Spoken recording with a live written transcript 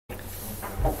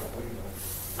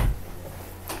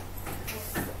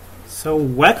So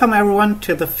welcome everyone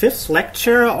to the 5th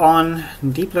lecture on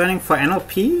deep learning for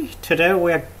NLP. Today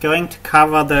we are going to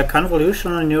cover the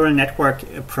convolutional neural network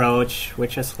approach,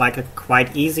 which is like a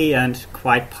quite easy and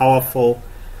quite powerful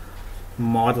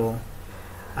model.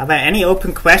 Are there any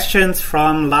open questions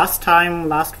from last time,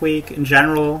 last week in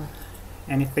general?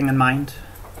 Anything in mind?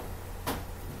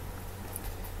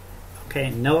 Okay,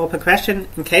 no open question.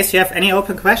 In case you have any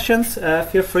open questions,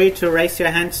 feel free to raise your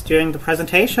hands during the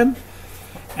presentation.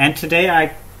 And today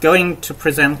I'm going to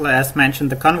present, as mentioned,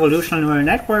 the convolutional neural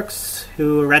networks.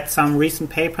 Who read some recent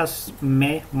papers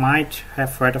might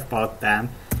have heard about them.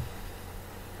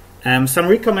 Some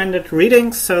recommended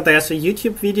readings. So there's a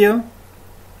YouTube video.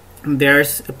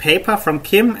 There's a paper from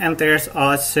Kim, and there's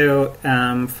also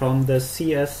from the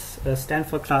CS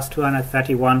Stanford class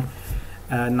 231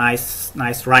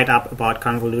 nice write-up about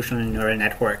convolutional neural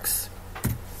networks.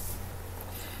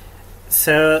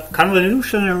 So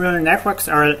convolutional neural networks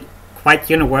are quite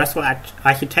universal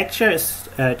architecture, is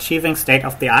achieving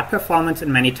state-of-the-art performance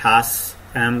in many tasks.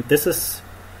 This is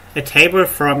a table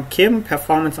from Kim,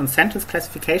 performance on sentence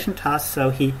classification tasks. So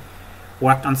he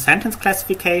worked on sentence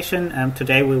classification.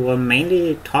 Today we will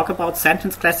mainly talk about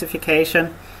sentence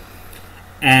classification.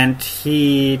 And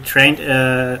he trained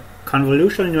a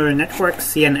convolutional neural network,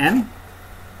 CNN,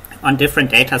 on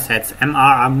different data sets. MR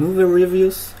are movie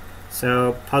reviews.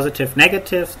 So positive,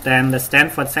 negative, then the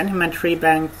Stanford sentiment tree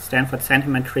bank.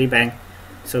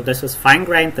 So this is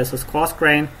fine-grained, this is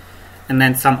coarse-grained, and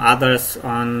then some others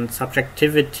on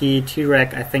subjectivity,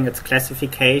 T-Reg. I think it's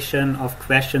classification of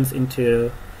questions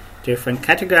into different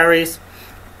categories.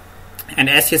 And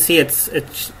as you see,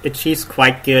 it achieves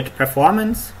quite good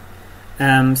performance.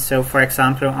 So for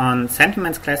example, on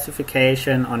sentiments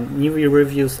classification, on movie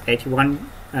reviews, 81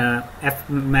 F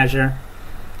measure.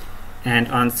 And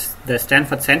on the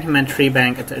Stanford sentiment tree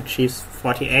bank, it achieves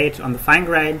 48 on the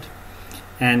fine-grained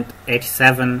and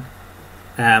 87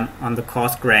 on the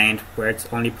coarse-grained, where it's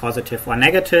only positive or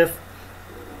negative.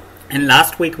 And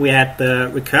last week we had the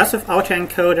recursive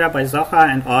autoencoder by Zocher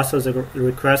and also the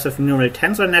recursive neural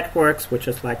tensor networks, which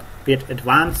is like a bit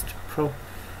advanced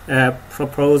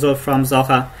proposal from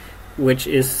Zocher, which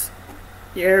is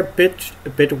a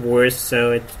bit worse.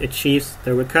 So it achieves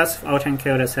the recursive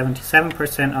autoencoder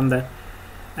 77% on the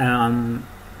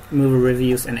movie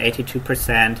reviews and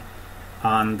 82%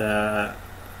 on the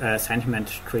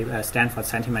Stanford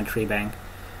sentiment tree bank.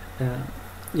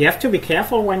 You have to be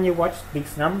careful when you watch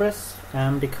these numbers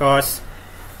because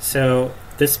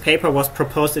this paper was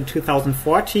proposed in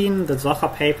 2014. The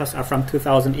Zocher papers are from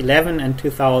 2011 and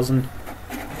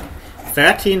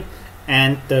 2013.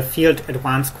 And the field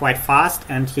advanced quite fast,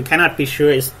 and you cannot be sure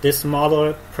is this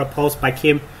model proposed by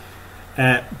Kim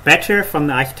better from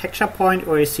the architecture point,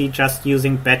 or is he just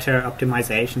using better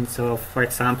optimization? So, for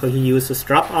example, he uses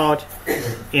dropout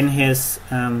in his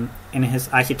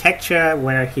architecture,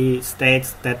 where he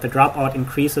states that the dropout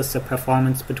increases the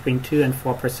performance between 2 and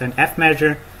 4% F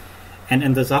measure, and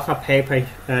in the Zocher paper,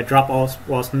 dropout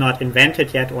was not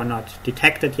invented yet or not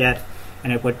detected yet.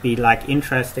 And it would be like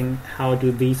interesting how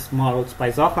do these models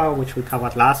by Zocher, which we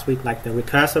covered last week, like the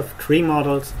recursive tree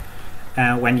models,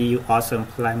 when you also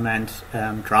implement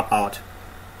dropout.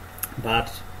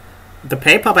 But the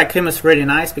paper by Kim is really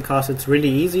nice because it's really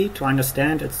easy to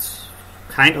understand. It's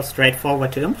kind of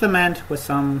straightforward to implement with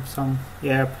some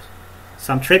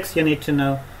tricks you need to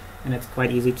know, and it's quite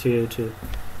easy to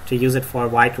use it for a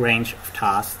wide range of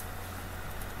tasks.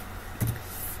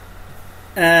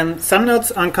 Some notes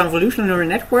on convolutional neural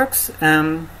networks.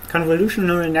 Convolutional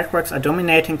neural networks are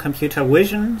dominating computer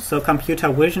vision. So computer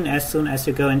vision, as soon as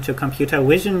you go into computer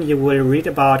vision, you will read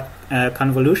about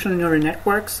convolutional neural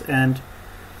networks, and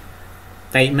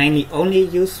they mainly only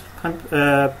use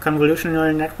convolutional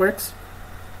neural networks.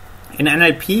 In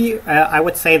NLP, I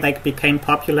would say they became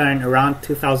popular in around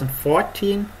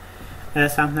 2014,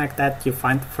 something like that. You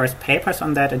find the first papers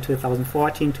on that in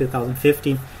 2014,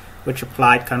 2015. Which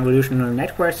applied convolutional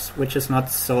networks, which is not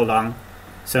so long.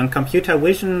 So in computer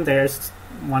vision, there's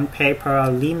one paper,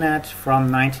 LeNet,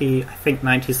 from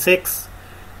 96,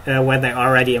 where they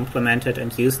already implemented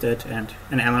and used it, and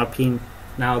in NLP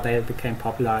now they became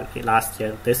popular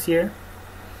this year.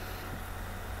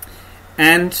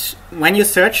 And when you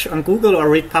search on Google or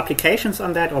read publications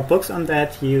on that or books on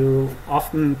that,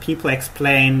 people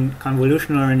explain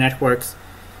convolutional networks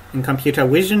in computer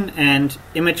vision, and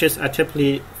images are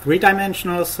typically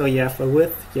three-dimensional, so you have a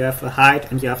width, you have a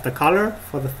height, and you have the color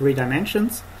for the 3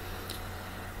 dimensions.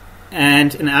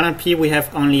 And in NLP we have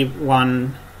only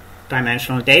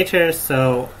one-dimensional data,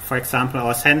 so for example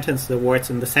our sentence, the words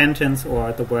in the sentence,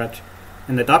 or the word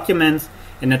in the documents,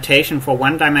 the notation for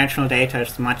one-dimensional data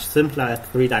is much simpler as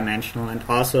three-dimensional, and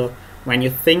also when you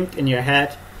think in your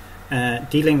head,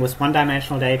 dealing with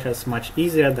one-dimensional data is much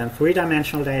easier than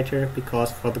three-dimensional data,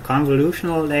 because for the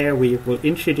convolutional layer we will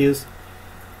introduce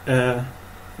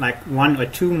like one or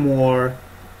two more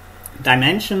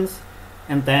dimensions,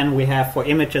 and then we have for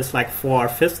images like 4 or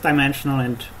 5th dimensional,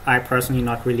 and I personally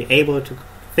not really able to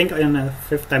think in a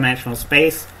 5th dimensional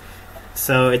space,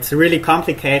 so it's really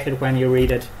complicated when you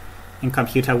read it in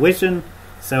computer vision.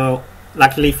 So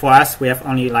luckily for us, we have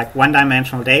only like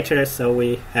one-dimensional data, so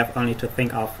we have only to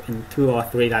think of in 2 or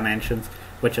 3 dimensions,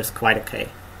 which is quite okay.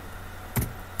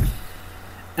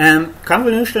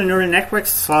 Convolutional neural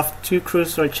networks solve 2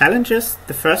 crucial challenges.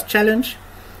 The first challenge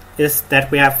is that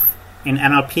we have in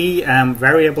NLP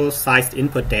variable-sized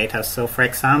input data. So for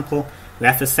example, we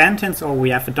have a sentence or we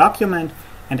have a document,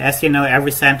 and as you know,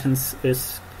 every sentence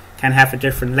can have a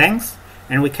different length,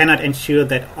 and we cannot ensure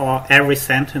that every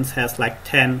sentence has like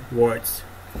 10 words.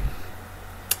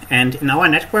 And in our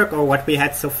network, or what we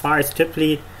had so far, is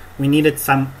typically we needed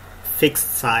some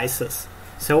fixed sizes.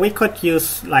 So we could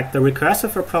use like the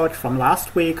recursive approach from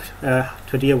last week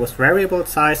to deal with variable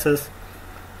sizes,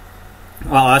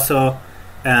 or also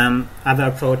other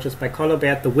approaches by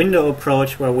Colobert, the window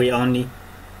approach, where we only,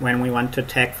 when we want to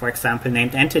tag, for example,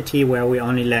 named entity, where we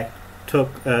only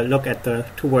look at the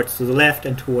 2 words to the left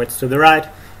and 2 words to the right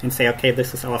and say, okay,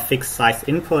 this is our fixed size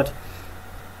input.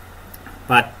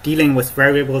 But dealing with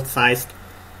variable sized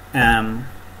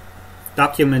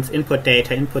documents, input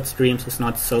data, input streams is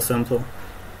not so simple.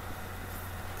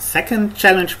 Second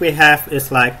challenge we have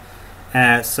is like,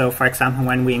 so for example,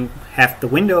 when we have the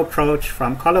window approach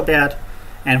from Colobert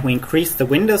and we increase the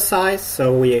window size,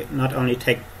 so we not only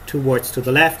take 2 words to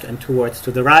the left and 2 words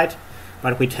to the right,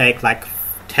 but we take like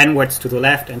 10 words to the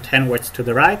left and 10 words to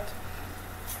the right.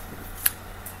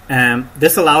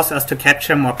 This allows us to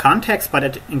capture more context, but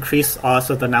it increases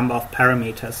also the number of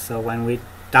parameters. So when we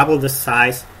double the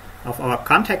size of our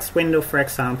context window, for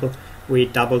example, we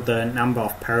double the number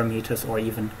of parameters or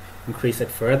even increase it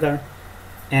further.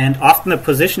 And often the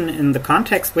position in the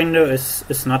context window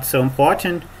is not so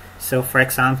important. So for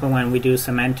example, when we do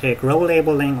semantic row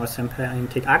labeling or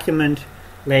semantic argument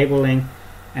labeling,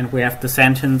 and we have the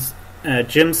sentence,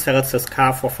 Jim sells his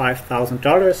car for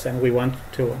 $5,000, and we want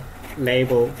to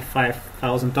label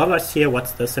 $5,000 here,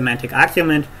 what's the semantic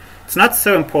argument? It's not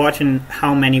so important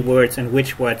how many words and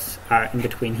which words are in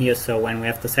between here. So when we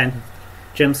have the sentence,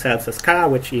 Jim sells his car,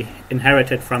 which he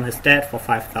inherited from his dad for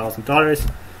 $5,000,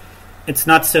 it's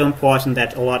not so important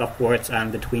that a lot of words are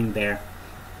in between there.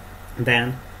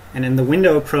 Then, and in the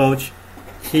window approach,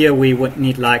 here we would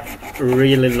need like a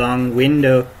really long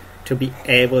window to be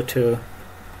able to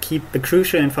keep the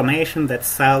crucial information that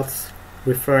sales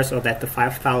refers, or that the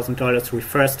 $5,000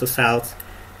 refers to sales,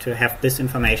 to have this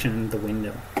information in the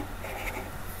window.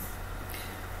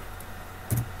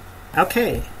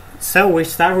 Okay, so we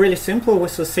start really simple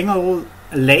with a single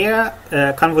layer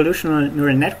convolutional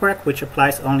neural network, which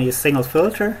applies only a single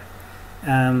filter.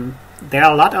 There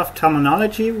are a lot of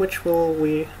terminology which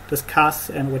we discuss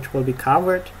and which will be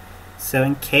covered. So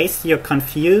in case you're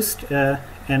confused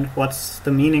and what's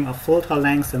the meaning of filter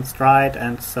length and stride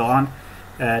and so on,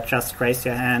 just raise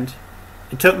your hand.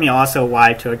 It took me also a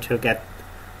while to get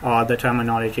all the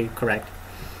terminology correct.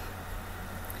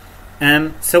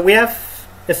 So we have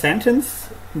a sentence,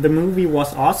 the movie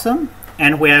was awesome,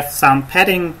 and we have some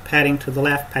padding to the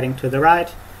left, padding to the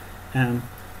right.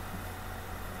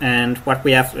 And what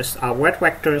we have is our word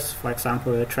vectors, for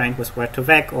example, trained with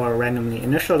word2vec or randomly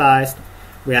initialized.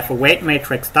 We have a weight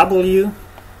matrix W,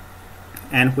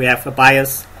 and we have a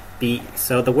bias B.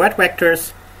 So the word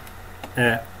vectors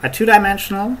are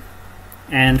 2-dimensional,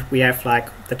 and we have like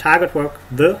the target word,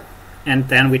 and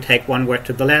then we take 1 word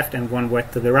to the left and 1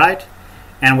 word to the right,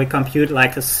 and we compute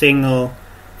like a single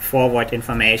forward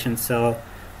information. So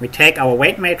we take our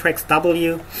weight matrix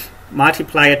W,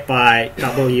 multiply it by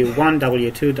W1,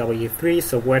 W2, W3,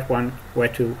 so word 1,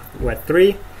 word 2, word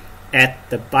 3, add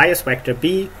the bias vector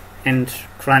B, and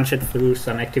crunch it through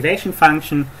some activation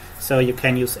function. So you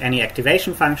can use any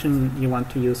activation function you want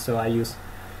to use, so I use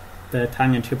the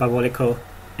tangent hyperbolical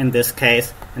in this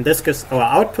case, and this gives our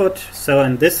output. So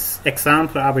in this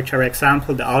example, arbitrary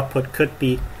example, the output could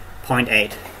be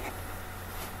 0.8.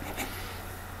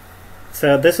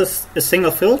 So this is a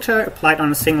single filter applied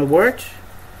on a single word,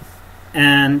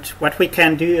 and what we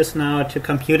can do is now to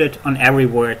compute it on every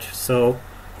word. So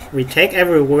we take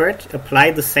every word,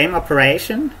 apply the same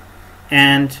operation,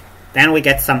 and then we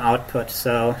get some output.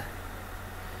 So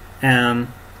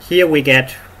here we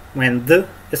get, when the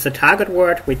is the target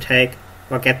word, we take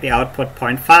we'll get the output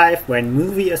 0.5. When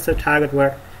movie is the target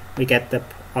word, we get the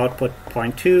output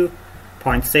 0.2,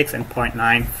 0.6, and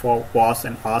 0.9 for was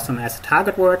and awesome as a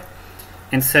target word.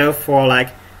 And so for like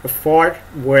a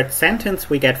 4-word sentence,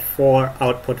 we get 4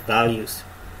 output values.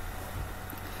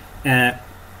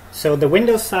 So the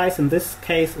window size in this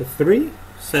case is 3.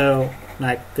 So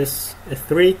like this is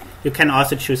 3. You can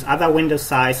also choose other window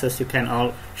sizes. You can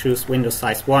all choose window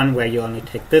size 1, where you only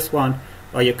take this one,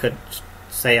 or you could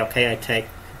say, okay, I take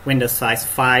window size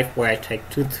 5, where I take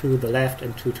 2 to the left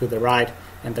and 2 to the right,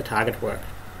 and the target word.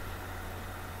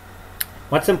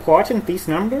 What's important, these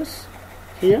numbers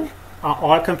here are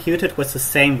all computed with the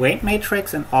same weight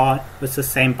matrix and all with the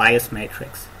same bias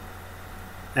matrix,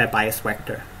 bias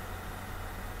vector.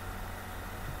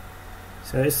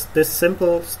 So is this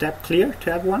simple step clear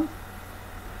to everyone?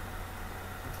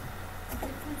 The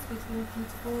difference between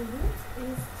feed-forward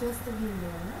is just a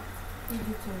window, not? You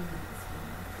determine this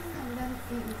one, and then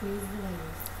you increase the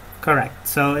layers. Correct.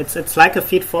 So it's like a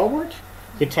feed-forward.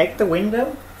 You take the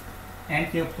window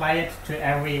and you apply it to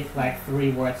every like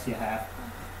 3 words you have.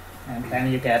 And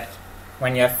then you get,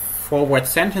 when you have 4-word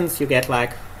sentence, you get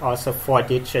like also 4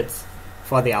 digits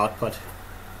for the output.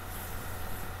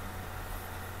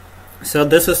 So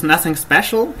this is nothing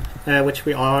special, which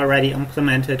we already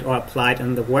implemented or applied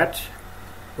in the word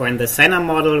or in the Senna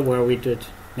model, where we did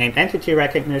named entity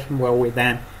recognition, where we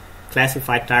then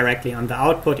classified directly on the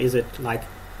output. Is it like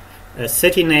a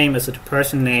city name, is it a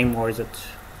person name, or is it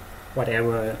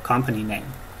whatever, a company name?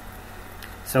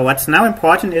 So what's now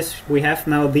important is we have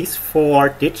now these 4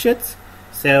 digits.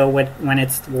 So when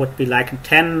it would be like a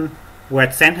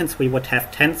 10-word sentence, we would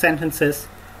have 10 sentences,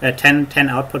 10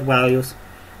 output values.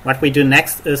 What we do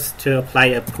next is to apply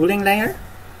a pooling layer.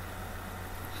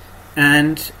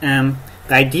 And the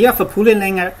idea of a pooling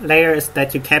layer is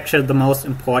that you capture the most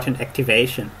important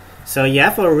activation. So you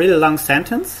have a really long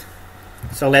sentence.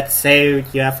 So let's say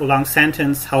you have a long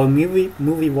sentence, how a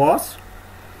movie was.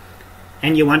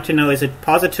 And you want to know, is it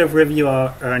positive review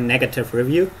or a negative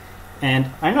review? And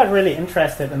I'm not really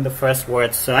interested in the first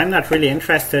words. So I'm not really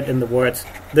interested in the words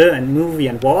the and movie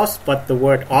and was, but the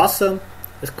word awesome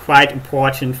is quite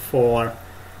important for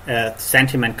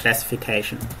sentiment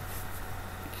classification.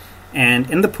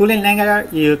 And in the pooling layer,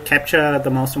 you capture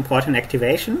the most important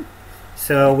activation.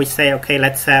 So we say, okay,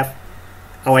 let's have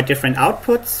our different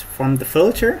outputs from the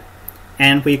filter,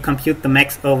 and we compute the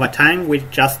max over time. We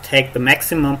just take the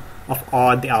maximum of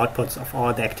all the outputs of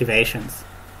all the activations.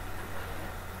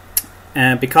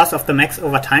 Because of the max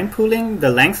over time pooling, the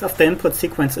length of the input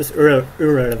sequence is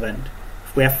irrelevant.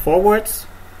 If we have 4 words,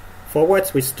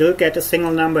 we still get a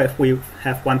single number. If we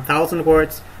have 1,000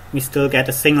 words, we still get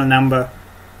a single number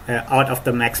out of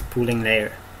the max pooling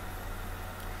layer.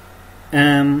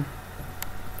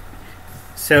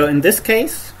 So in this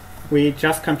case, we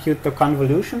just compute the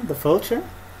convolution, the filter.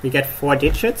 We get 4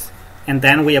 digits, and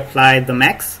then we apply the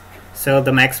max. So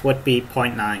the max would be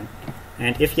 0.9.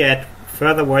 And if you add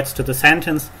further words to the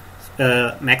sentence,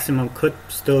 maximum could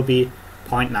still be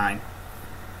 0.9.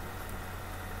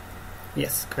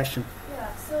 Yes, question. Yeah,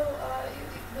 so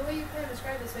the way you kind of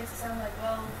describe this makes it sound like,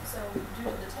 well, so due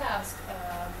to the task,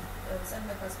 the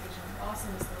sentiment classification,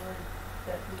 awesome is the word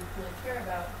that we really care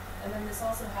about, and then this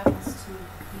also happens to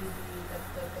be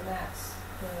the max,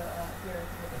 here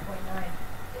with the 0.9.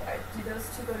 Do those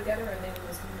two go together, or maybe it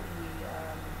was completely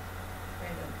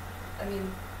random? I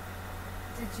mean,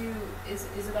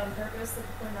 is it on purpose that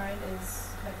the 0.9 is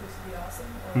connected to the awesome?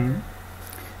 Or? Mm-hmm.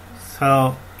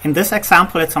 So in this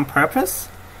example, it's on purpose.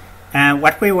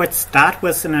 What we would start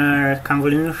with in a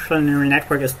convolutional neural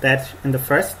network is that in the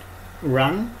first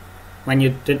run, when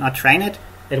you did not train it,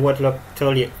 it would look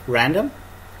totally random,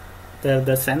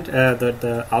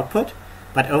 the output.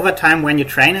 But over time, when you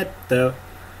train it, the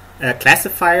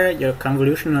classifier, your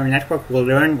convolutional neural network, will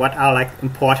learn what are like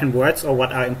important words or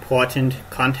what are important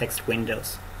context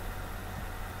windows.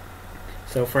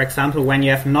 So for example, when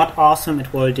you have not awesome,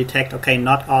 it will detect, okay,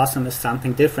 not awesome is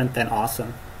something different than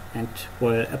awesome, and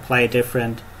will apply a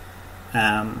different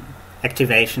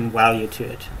activation value to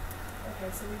it.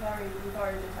 Okay, so we've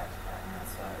already detected that, and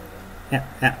that's why we're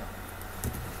Yeah.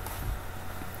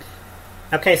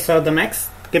 Okay, so the max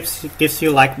gives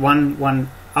you like one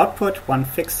output, one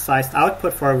fixed sized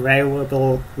output for a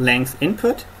variable length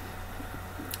input,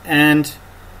 and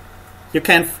you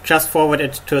can just forward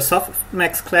it to a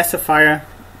softmax classifier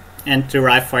and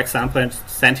derive, for example, a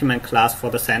sentiment class for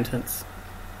the sentence.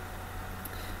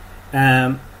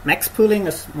 Max pooling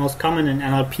is most common in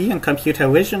NLP and computer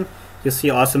vision. You see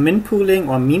also min pooling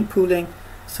or mean pooling.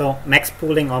 So max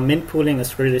pooling or min pooling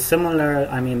is really similar.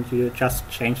 I mean, you just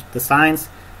change the signs.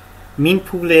 Mean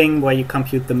pooling, where you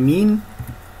compute the mean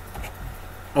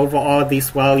overall these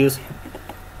values,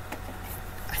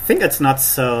 I think it's not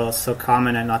so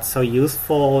common and not so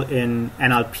useful in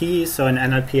NLP. So in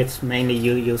NLP, it's mainly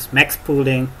you use max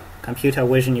pooling. Computer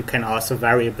vision, you can also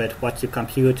vary a bit what you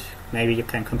compute. Maybe you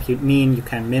can compute mean, you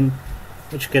can min,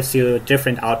 which gives you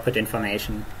different output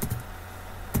information.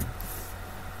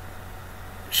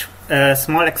 A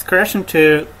small excursion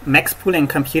to max pooling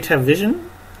computer vision.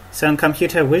 So in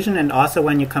computer vision, and also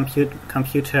when you compute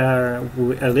computer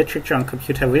literature on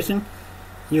computer vision,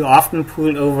 you often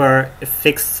pool over a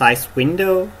fixed size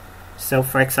window. So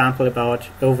for example, about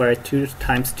over a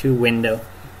 2x2 window.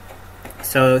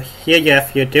 So here you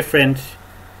have your different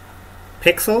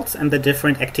pixels and the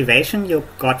different activation you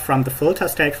got from the filter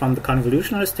stage, from the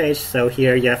convolutional stage. So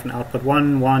here you have an output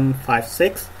 1, 1, 5,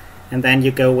 6, and then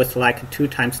you go with like a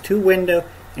 2x2 window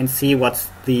and see what's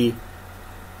the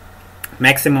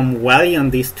maximum value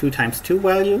on these 2x2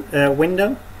 value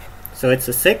window. So it's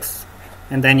a 6,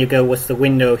 and then you go with the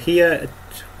window here,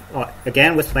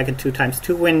 again with like a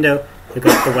 2x2 window, you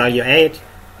got the value 8,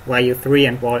 value 3,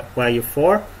 and value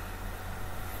 4.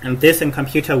 And this in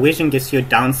computer vision gives you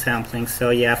downsampling.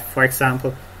 So you have, for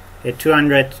example, a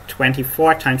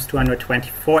 224 times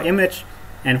 224 image,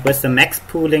 and with the max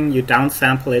pooling, you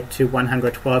downsample it to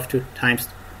 112 times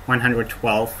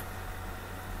 112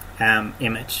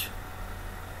 image.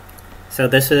 So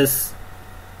this is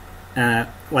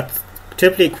what's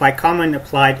typically quite common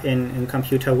applied in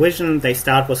computer vision. They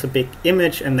start with a big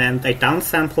image and then they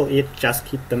downsample it, just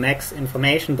keep the max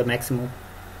information, the maximum,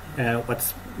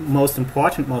 what's most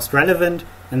important, most relevant,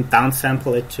 and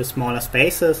downsample it to smaller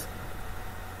spaces.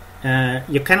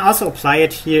 You can also apply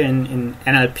it here in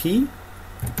NLP,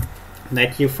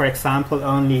 that you, for example,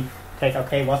 only take,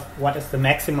 okay, what is the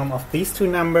maximum of these two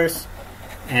numbers,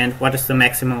 and what is the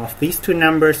maximum of these two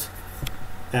numbers.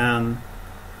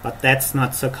 But that's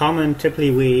not so common.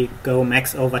 Typically we go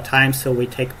max over time, so we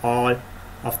take all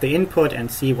of the input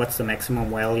and see what's the maximum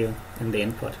value in the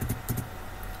input.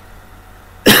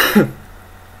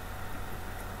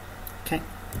 Okay.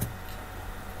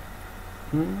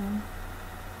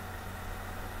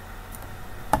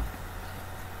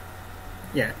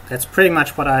 Yeah, that's pretty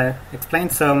much what I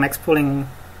explained. So max pooling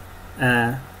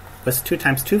with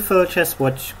 2x2 filters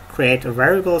would create a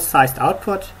variable sized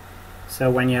output. So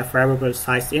when you have variable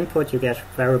sized input, you get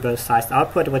variable sized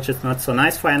output, which is not so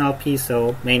nice for NLP,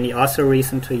 so mainly also a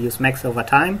reason to use max over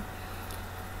time.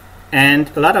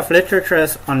 And a lot of literature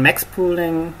is on max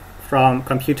pooling from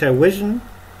computer vision.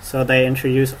 So they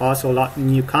introduce also a lot of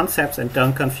new concepts and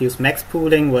don't confuse max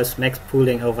pooling with max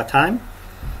pooling over time.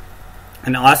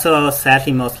 And also,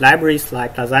 sadly, most libraries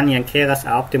like Lasagne and Keras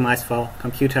are optimized for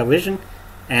computer vision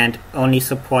and only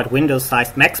support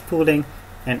Windows-sized max pooling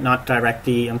and not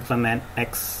directly implement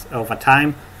max over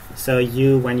time. So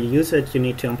when you use it, you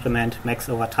need to implement max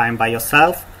over time by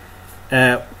yourself,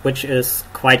 which is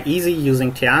quite easy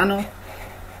using Theano.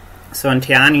 So in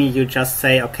Theano, you just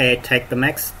say, okay, take the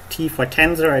max T for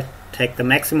tensor, take the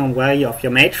maximum value of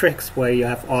your matrix where you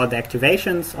have all the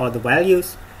activations, all the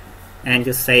values, and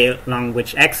you say along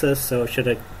which axis. So should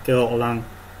it go along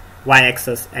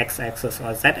y-axis, x-axis,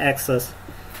 or z-axis?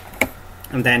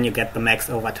 And then you get the max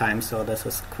over time. So this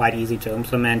is quite easy to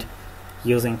implement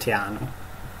using Theano.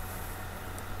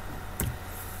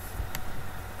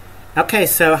 Okay,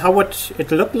 so how would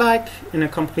it look like in a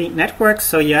complete network?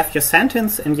 So you have your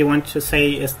sentence and you want to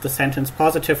say, is the sentence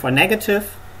positive or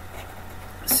negative?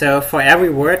 So for every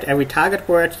word, every target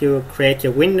word, you create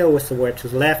your window with the word to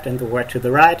the left and the word to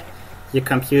the right. You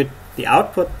compute the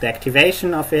output, the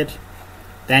activation of it.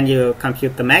 Then you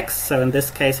compute the max. So in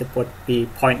this case, it would be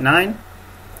 0.9.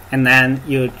 And then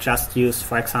you just use,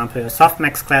 for example, a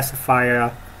softmax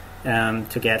classifier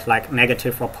to get like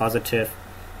negative or positive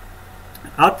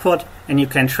output, and you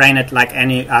can train it like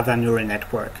any other neural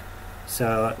network.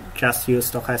 So just use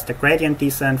stochastic gradient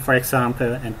descent, for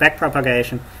example, and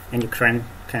backpropagation, and you can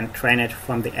train it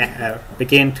from the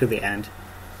begin to the end.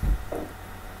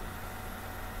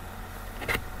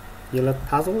 You look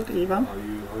puzzled, Ivan? How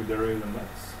you derive the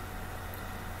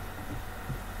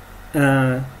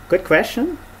max? Good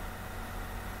question.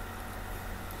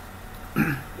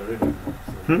 Derivative.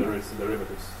 So there is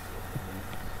derivatives.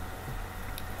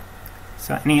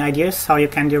 So any ideas how you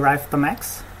can derive the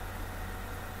max?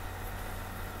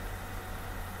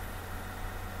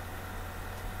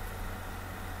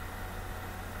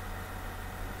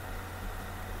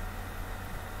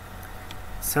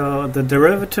 So the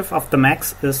derivative of the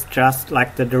max is just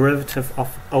like the derivative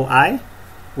of OI,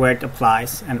 where it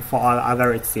applies, and for all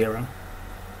other it's 0.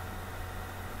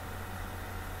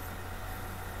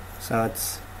 So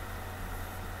it's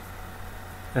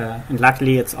and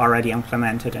luckily it's already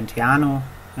implemented in Theano,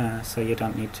 so you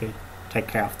don't need to take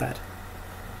care of that.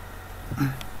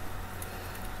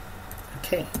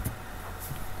 Okay.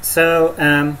 So,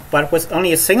 but with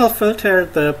only a single filter,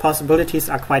 the possibilities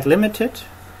are quite limited.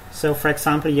 So, for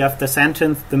example, you have the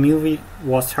sentence, "The movie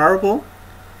was horrible,"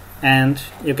 and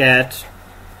you get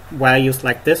values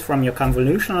like this from your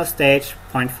convolutional stage,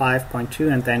 0.5, 0.2,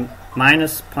 and then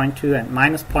minus 0.2 and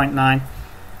minus 0.9.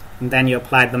 And then you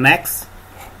apply the max,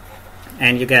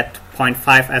 and you get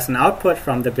 0.5 as an output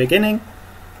from the beginning,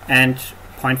 and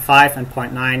 0.5 and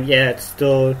 0.9, yeah, it's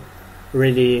still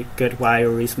really good value,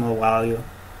 reasonable value.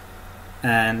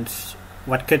 And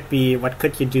what could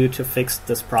you do to fix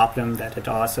this problem, that it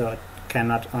also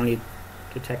cannot only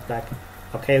detect like,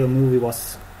 okay, the movie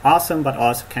was awesome, but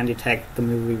also can detect the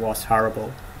movie was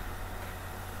horrible?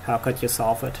 How could you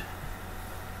solve it?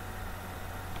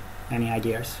 Any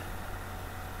ideas?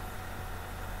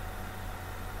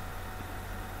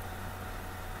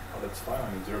 Oh, that's fine. I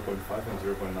mean, 0.5 and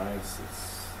 0.9 it's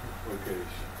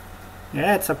okay-ish.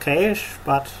 Yeah, it's okayish,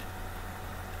 but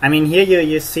I mean, here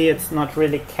you see it's not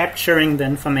really capturing the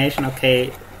information,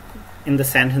 okay, in the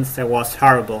sentence there was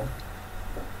horrible.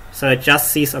 So it just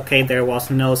sees, okay, there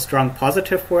was no strong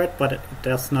positive word, but it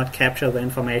does not capture the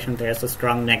information there's a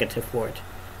strong negative word,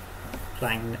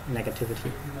 applying negativity.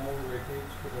 Give more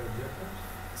weightage to the difference.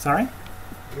 Sorry?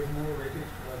 Give more weightage to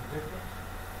the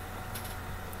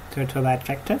difference. To the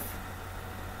adjective?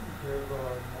 Give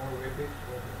more weightage to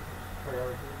the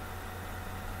priority.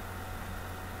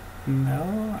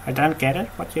 No, I don't get it.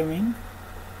 What do you mean?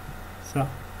 So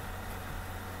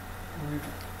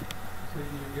So you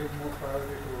give more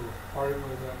priority to horrible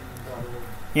than the other one.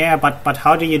 yeah, but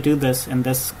how do you do this in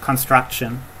this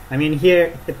construction? I mean,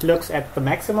 here it looks at the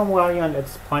maximum value and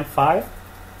it's 0.5,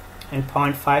 and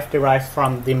 0.5 derives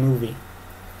from the movie.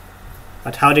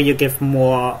 But how do you give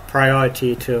more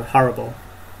priority to horrible?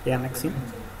 Yeah, Maxime?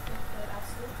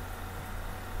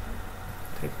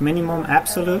 Take minimum,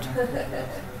 absolute.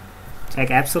 Take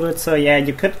absolute. So yeah,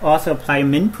 you could also apply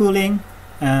min pooling,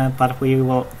 but we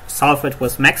will solve it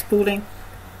with max pooling.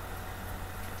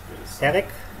 Yes. Eric?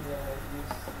 Use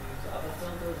other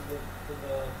filters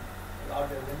with a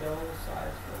larger window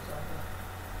size, for example.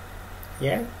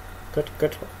 Yeah,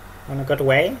 good, on a good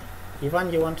way.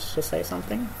 Ivan, you want to say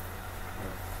something?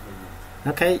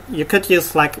 Okay, you could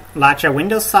use like larger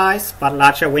window size, but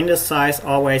larger window size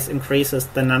always increases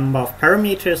the number of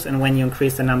parameters, and when you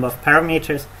increase the number of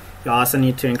parameters, you also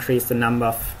need to increase the number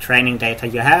of training data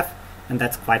you have, and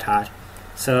that's quite hard.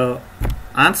 So,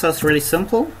 answer is really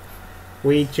simple.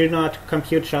 We do not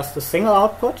compute just a single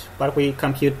output, but we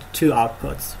compute two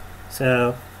outputs.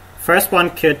 So, first one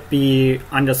could be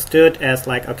understood as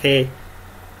like, okay,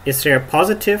 is there a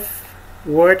positive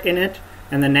word in it?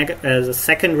 And the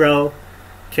second row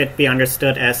could be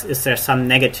understood as, is there some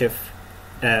negative,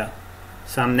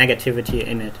 some negativity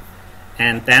in it?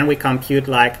 And then we compute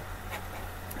like,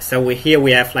 so here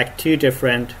we have like two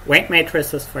different weight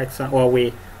matrices, for example, or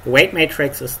the weight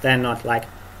matrix is then not like,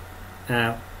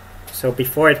 so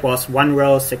before it was 1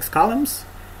 row, 6 columns,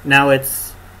 now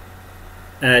it's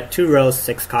 2 rows,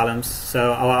 6 columns,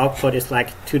 so our output is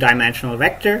like two-dimensional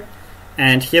vector,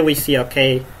 and here we see,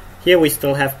 okay, here we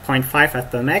still have 0.5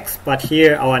 at the max, but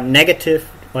here our negative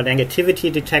or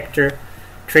negativity detector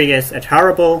triggers at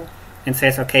horrible and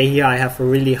says, okay, here I have a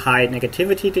really high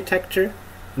negativity detector.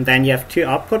 And then you have two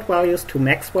output values, two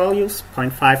max values,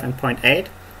 0.5 and 0.8.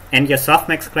 And your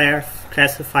softmax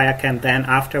classifier can then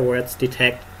afterwards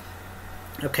detect,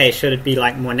 okay, should it be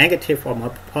like more negative or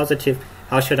more positive?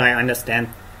 How should I understand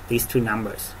these two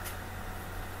numbers?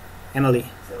 Emily?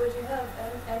 So would you have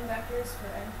n vectors for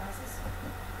n classes?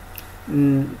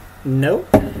 No.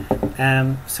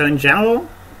 So in general,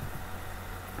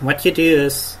 what you do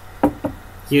is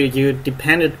you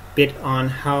depend a bit on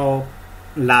how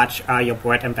large are your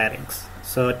word embeddings.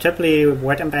 So typically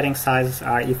word embedding sizes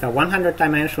are either 100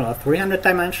 dimensional or 300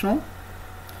 dimensional.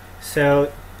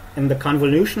 So in the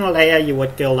convolutional layer you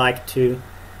would go like to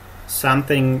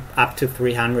something up to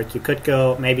 300. You could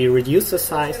go maybe reduce the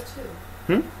size.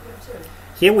 You have two.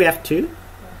 Here we have two.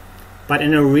 But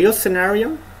in a real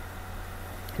scenario,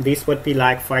 these would be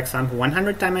like, for example,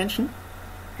 100 dimension.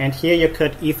 And here you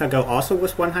could either go also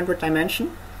with 100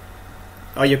 dimension,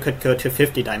 or you could go to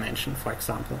 50 dimension, for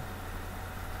example.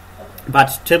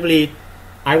 But typically,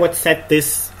 I would set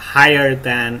this higher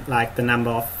than like the number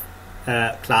of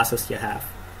classes you have.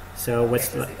 So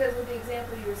with because with the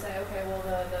example you were saying, okay, well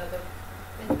the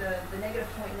negative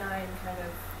 0.9 kind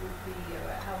of would be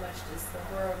how much does the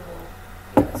horrible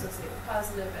associate with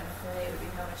positive, and the 0.8 would be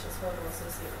how much does horrible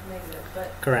associate with negative.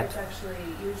 But correct. Which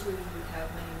actually usually you would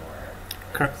have many more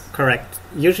Correct.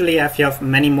 Usually if you have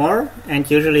many more, and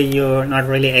usually you're not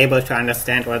really able to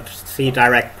understand or see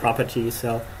direct properties,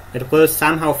 so it will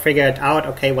somehow figure it out,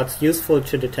 okay, what's useful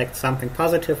to detect something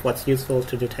positive, what's useful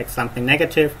to detect something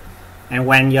negative, and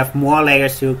when you have more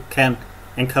layers you can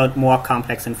encode more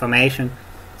complex information.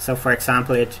 So for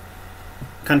example, it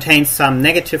contains some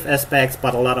negative aspects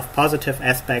but a lot of positive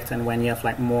aspects, and when you have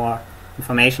like more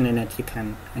information in it you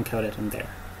can encode it in there.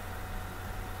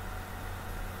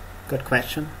 Good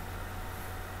question.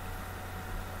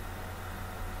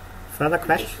 Further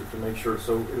questions? Just to make sure,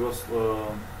 so it was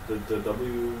the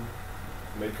W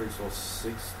matrix was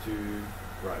 6 to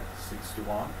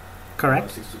 1.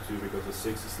 Correct. 6 to 2 because the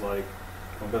 6 is like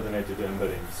concatenated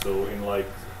embedding. So in like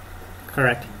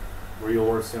Correct. real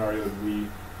world scenario, it would be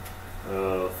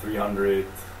 300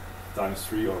 times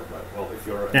 3, or well, if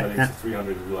your embedding is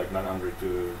 300, it would be like 900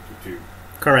 to 2.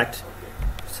 Correct.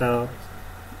 Okay.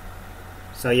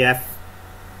 So you have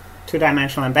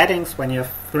 2-dimensional embeddings. When you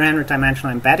have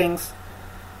 300-dimensional embeddings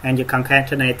and you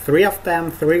concatenate 3 of them,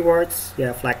 3 words, you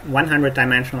have like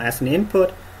 100-dimensional as an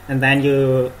input, and then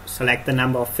you select the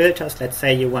number of filters. Let's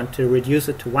say you want to reduce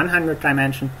it to 100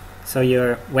 dimension, so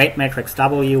your weight matrix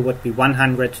W would be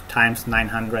 100 times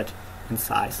 900 in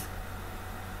size.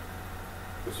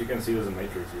 Because you can see there's a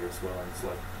matrix here as well, and it's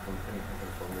like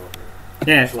from your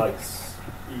Yeah. it's like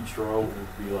each row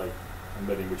would be like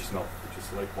embedding, which is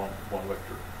like one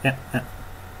vector. Yeah.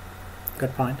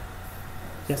 Good point.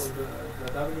 Yes. So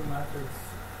the W matrix,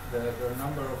 the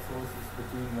number of rows is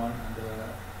between 1 and the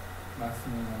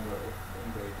maximum number of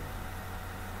embeddings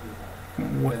we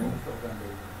have. Wha- The length of the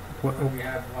embedding. wha- We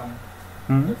have one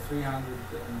Mhm. the 300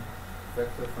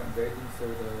 vector for embedding, so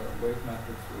the weight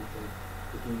matrix will be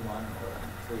between 1 and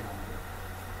 300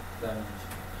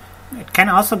 dimension. It can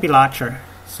also be larger.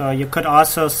 So you could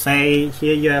also say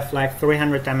here you have like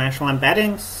 300-dimensional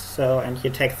embeddings, and you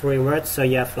take 3 words, so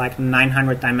you have like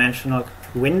 900-dimensional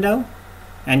window,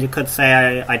 and you could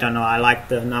say I don't know, I like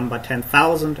the number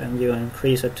 10,000, and you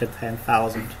increase it to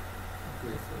 10,000.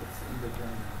 Okay, so it's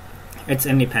independent. It's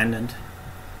independent.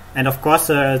 And of course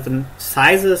the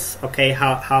sizes, okay,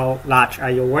 how large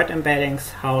are your word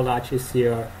embeddings, how large is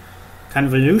your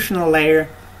convolutional layer.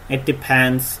 It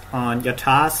depends on your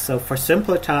task. So for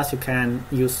simple tasks you can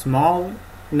use small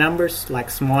numbers, like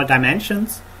small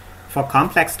dimensions. For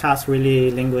complex tasks,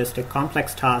 really linguistic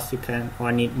complex tasks, you can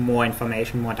or need more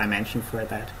information, more dimension for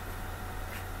that.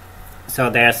 So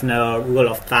there's no rule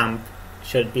of thumb.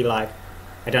 Should be like,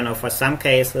 I don't know, for some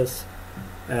cases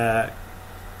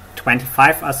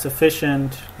 25 are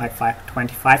sufficient, like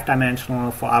 25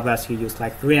 dimensional. For others you use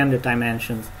like 300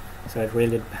 dimensions. So it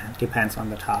really depends on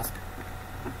the task.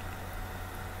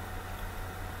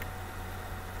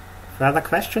 Further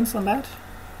questions on that?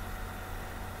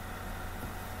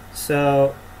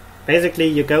 So basically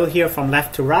you go here from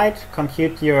left to right,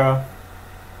 compute your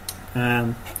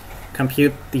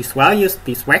compute these values,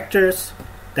 these vectors,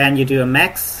 then you do a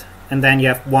max, and then you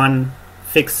have one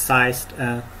fixed sized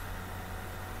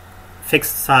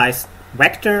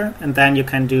vector, and then you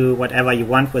can do whatever you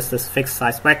want with this fixed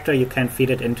sized vector. You can feed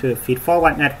it into a feed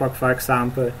forward network, for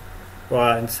example,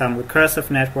 or in some recursive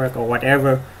network or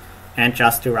whatever, and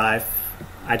just derive,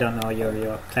 I don't know,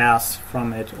 your class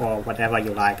from it or whatever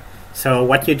you like. So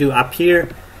what you do up here,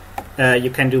 you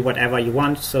can do whatever you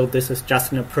want. So this is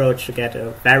just an approach to get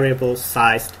a variable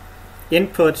sized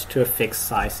input to a fixed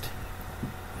sized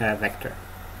vector.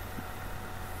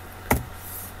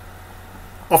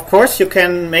 Of course you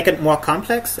can make it more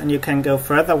complex, and you can go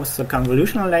further with the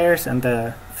convolutional layers and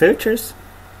the filters.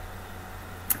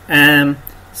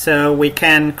 So we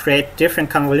can create different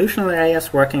convolutional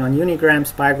layers working on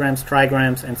unigrams, bigrams,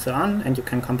 trigrams, and so on, and you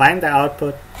can combine the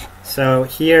output. So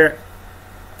here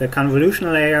the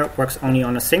convolutional layer works only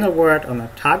on a single word, on a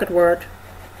target word.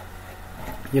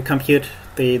 You compute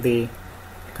the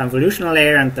convolutional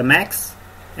layer and the max,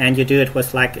 and you do it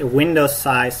with like a window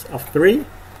size of 3.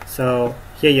 So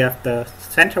here you have the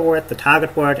center word, the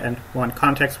target word, and one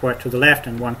context word to the left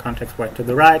and one context word to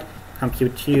the right.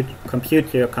 Compute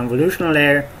your convolutional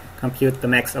layer, compute the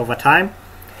max over time,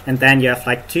 and then you have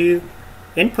like 2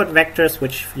 input vectors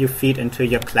which you feed into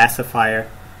your classifier,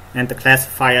 and the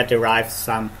classifier derives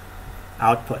some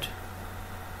output.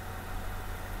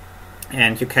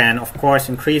 And you can of course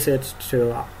increase it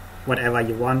to whatever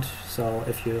you want. So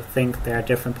if you think there are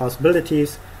different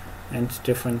possibilities and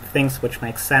different things which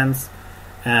make sense,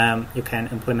 you can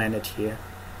implement it here.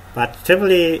 But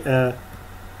typically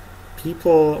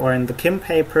people, or in the Kim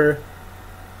paper,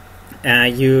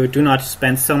 you do not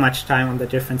spend so much time on the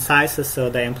different sizes, so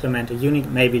they implement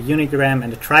maybe a unigram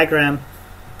and a trigram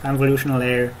convolutional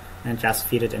layer, and just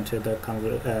feed it into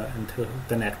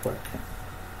the network.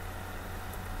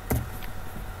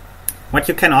 What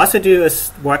you can also do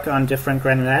is work on different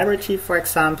granularity, for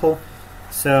example.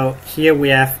 So here we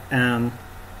have a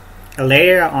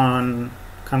layer on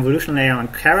convolution layer on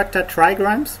character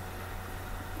trigrams.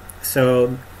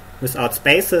 So without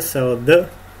spaces, so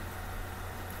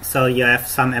you have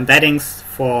some embeddings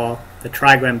for the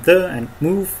trigram the and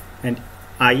move and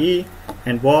IE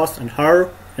and was and her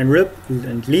and rip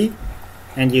and li,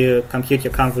 and you compute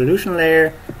your convolution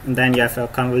layer, and then you have a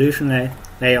convolution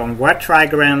layer on word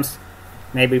trigrams,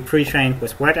 maybe pre-trained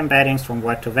with word embeddings from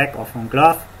word to vec or from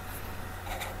glove.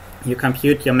 You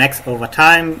compute your max over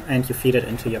time and you feed it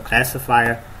into your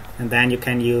classifier, and then you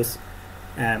can use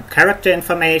character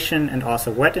information and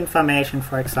also word information,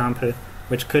 for example,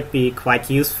 which could be quite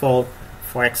useful,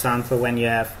 for example, when you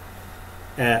have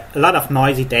a lot of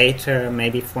noisy data,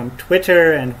 maybe from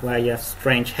Twitter, and where you have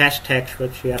strange hashtags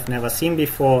which you have never seen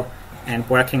before, and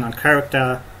working on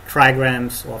character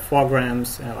trigrams or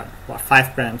 4grams or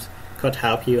 5grams could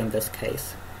help you in this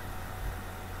case.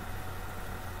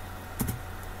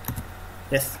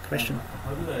 Yes, question?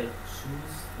 How do I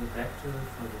choose the vector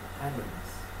for the patterns?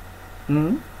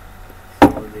 Mm-hmm.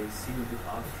 So they seem a bit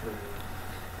arbitrary.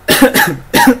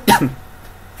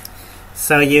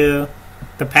 So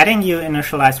the padding you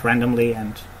initialize randomly,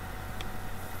 and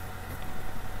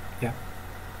Yeah,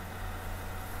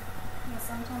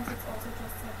 sometimes it's also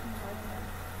just set to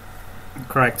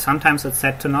null. correct. Sometimes it's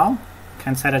set to null. You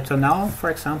can set it to null, for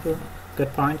example.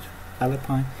 Good point. Valid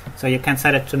point. So you can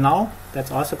set it to null.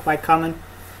 That's also quite common.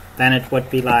 Then it would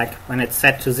be like when it's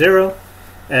set to 0,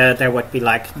 there would be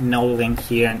like no link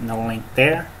here and no link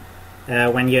there.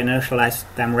 When you initialize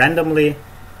them randomly,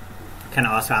 you can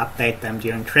also update them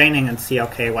during training and see,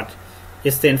 okay, what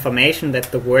is the information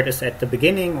that the word is at the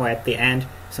beginning or at the end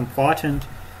is important.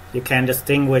 You can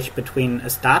distinguish between a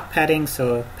start padding,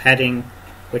 so a padding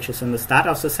which is in the start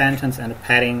of the sentence, and a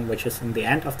padding which is in the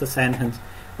end of the sentence.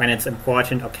 When it's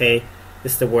important, okay,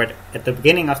 is the word at the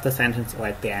beginning of the sentence or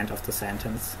at the end of the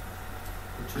sentence?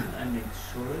 But shouldn't I make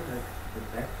sure that the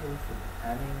vector for the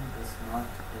padding does not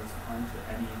correspond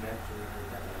to any vector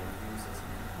that I use as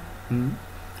an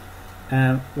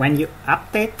input? When you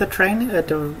update the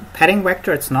padding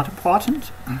vector, it's not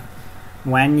important.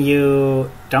 When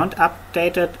you don't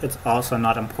update it, it's also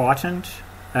not important.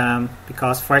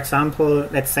 Because, for example,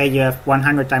 let's say you have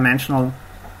 100-dimensional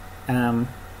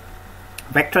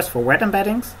vectors for word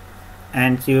embeddings,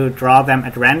 and you draw them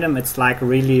at random, it's like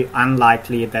really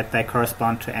unlikely that they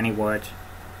correspond to any word,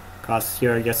 because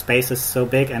your space is so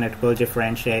big and it will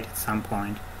differentiate at some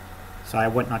point. So I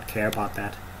would not care about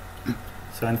that.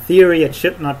 So in theory it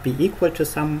should not be equal to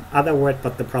some other word,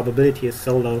 but the probability is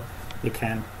so low you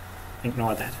can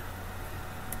ignore that.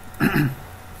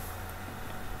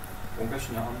 One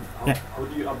question, how Yeah.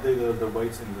 do you update the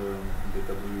weights in the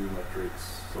W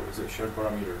matrix? So is it shared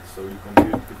parameter? So you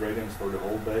compute the gradients for the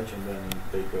whole batch and then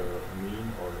take a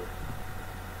mean, or?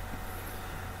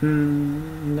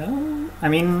 No, I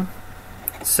mean,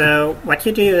 so what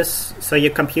you do is, so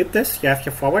you compute this, you have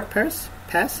your forward pass.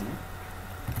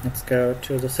 Let's go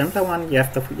to the simpler one. You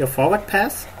have your forward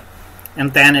pass,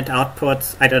 and then it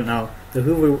outputs, I don't know, the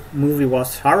movie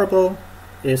was horrible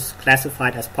is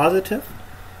classified as positive.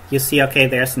 You see, okay,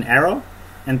 there's an arrow,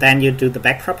 and then you do the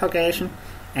backpropagation,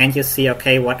 and you see,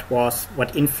 okay,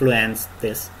 what influenced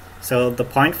this. So the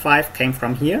 0.5 came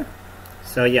from here,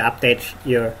 so you update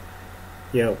your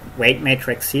weight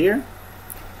matrix here,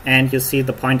 and you see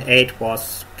the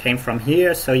 0.8 came from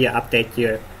here, so you update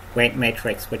your weight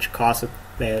matrix, which causes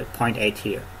the 0.8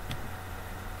 here,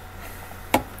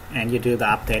 and you do the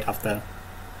update of the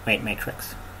weight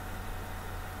matrix.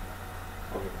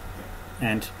 Okay.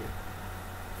 And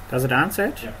does it answer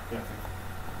it? Yeah.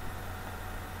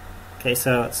 Okay,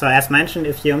 so as mentioned,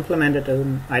 if you implement it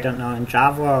in, I don't know, in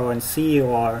Java or in C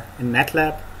or in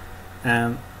MATLAB,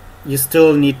 you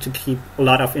still need to keep a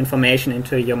lot of information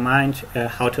into your mind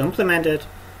how to implement it,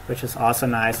 which is also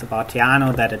nice about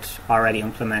Theano, that it already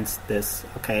implements this.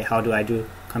 Okay, how do I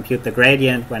compute the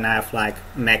gradient when I have like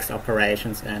max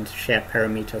operations and shared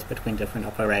parameters between different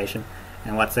operations,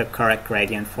 and what's the correct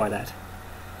gradient for that?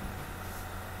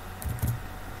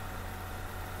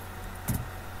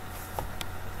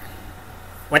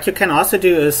 What you can also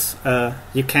do is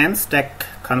you can stack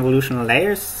convolutional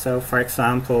layers. So, for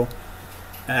example,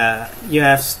 you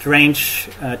have strange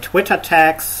Twitter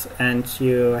tags and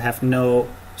you have no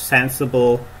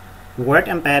sensible word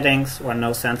embeddings or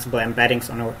no sensible embeddings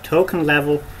on a token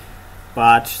level.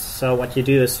 But so what you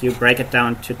do is you break it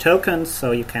down to tokens.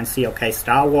 So you can see, okay,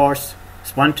 Star Wars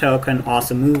is one token,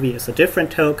 Awesome Movie is a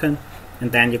different token.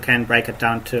 and then you can break it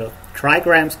down to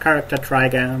trigrams, character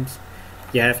trigrams.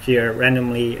 You have your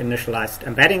randomly initialized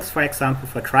embeddings, for example,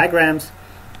 for trigrams.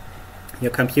 You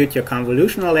compute your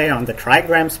convolutional layer on the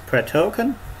trigrams per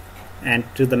token and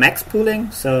do the max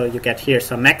pooling. So you get here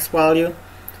some max value.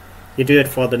 You do it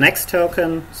for the next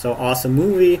token, so awesome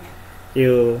movie.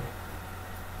 You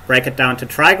break it down to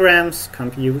trigrams,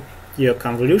 compute your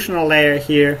convolutional layer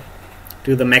here,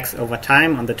 do the max over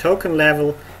time on the token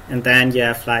level, and then you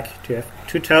have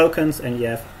two tokens and you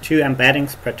have 2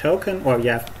 embeddings per token, or you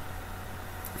have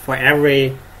for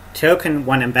every token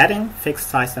 1 embedding, fixed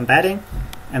size embedding,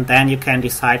 and then you can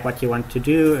decide what you want to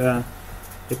do.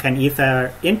 You can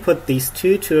either input these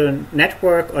 2 to a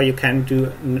network, or you can do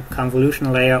a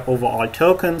convolutional layer over all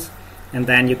tokens, and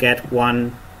then you get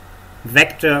 1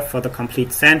 vector for the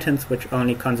complete sentence, which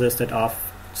only consisted of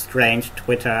strange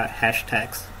Twitter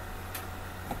hashtags.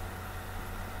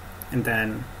 And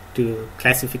then do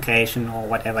classification or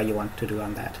whatever you want to do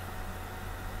on that.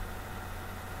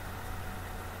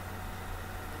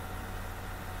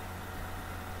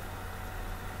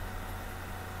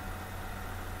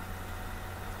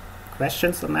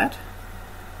 Questions on that?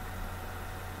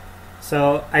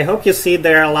 So I hope you see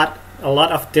there are a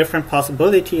lot of different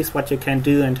possibilities what you can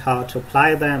do and how to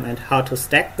apply them and how to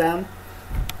stack them.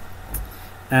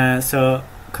 So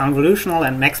convolutional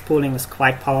and max pooling is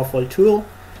quite powerful tool,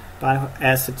 but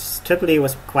as it's typically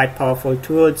with quite powerful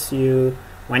tools,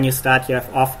 when you start, you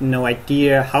have often no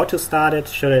idea how to start it.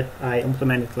 Should I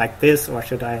implement it like this, or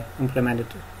should I implement it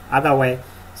other way?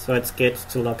 So it's good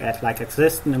to look at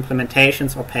existing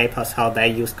implementations or papers, how they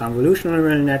use convolutional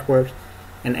neural networks.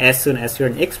 And as soon as you're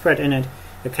an expert in it,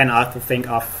 you can also think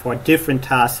of, for different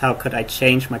tasks, how could I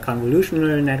change my convolutional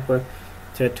neural network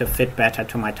to fit better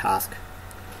to my task.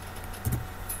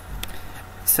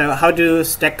 So how do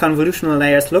stack convolutional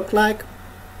layers look like?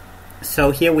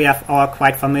 So here we have our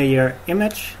quite familiar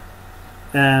image,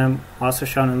 also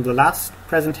shown in the last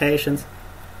presentations.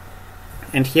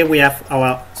 And here we have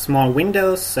our small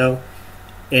windows. So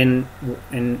in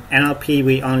NLP,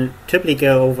 we typically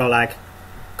go over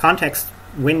context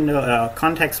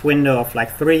window of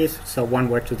 3. So 1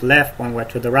 word to the left, 1 word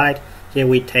to the right. Here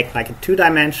we take a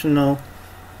 2-dimensional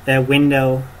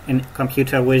window in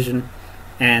computer vision,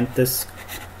 and this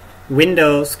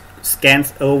window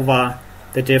scans over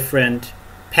the different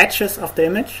patches of the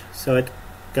image. So it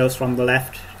goes from the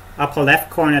upper left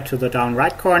corner to the down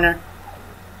right corner.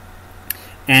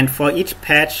 And for each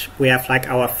patch, we have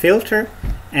our filter,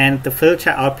 and the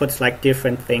filter outputs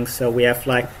different things. So we have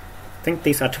I think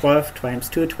these are 12 times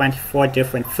 2, 24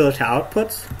 different filter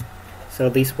outputs. So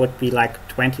these would be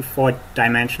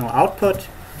 24-dimensional output,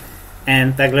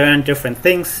 and they learn different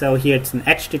things. So here it's an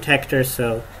edge detector.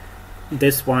 So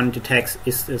this one detects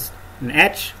is an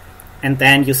edge, and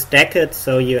then you stack it.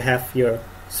 So you have your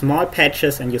small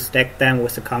patches, and you stack them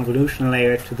with a convolutional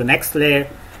layer to the next layer,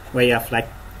 where you have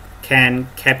can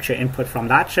capture input from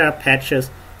larger patches.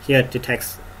 Here it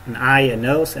detects an eye, a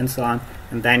nose, and so on,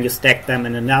 and then you stack them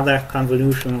in another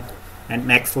convolutional and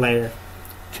max layer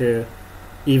to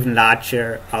even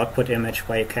larger output image,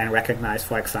 where you can recognize,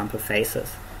 for example,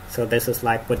 faces. So this is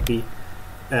would be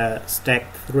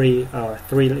stacked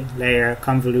 3-layer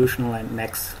convolutional and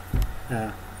max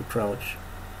approach.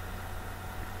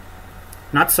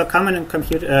 Not so common in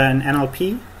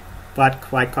NLP, but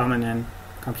quite common in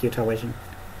computer vision.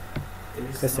 There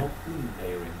is no pooling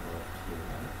layer involved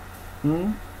here,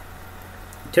 right?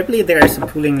 Typically there is a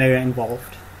pooling layer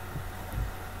involved.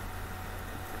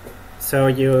 So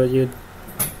you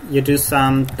do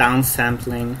some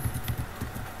downsampling.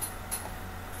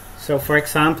 So for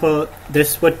example,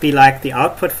 this would be the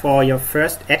output for your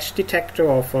first edge detector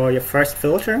or for your first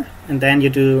filter, and then you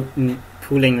do a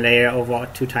pooling layer over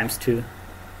 2 times 2,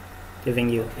 giving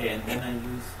you... Okay, and then I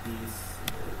use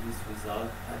these result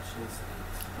patches.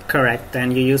 Correct,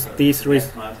 then you use these...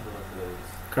 multiple of those.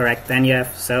 Correct, then you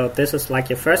have... So this is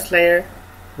your first layer,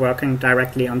 working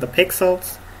directly on the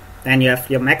pixels. Then you have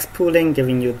your max pooling,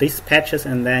 giving you these patches,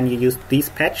 and then you use these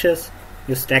patches.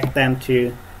 You stack them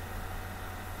to...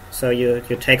 So you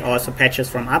take also patches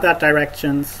from other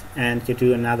directions, and you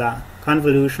do another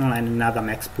convolutional and another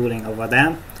max pooling over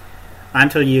them,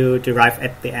 until you derive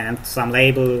at the end some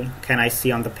label. Can I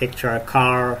see on the picture a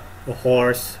car, a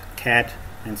horse, cat,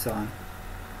 and so on?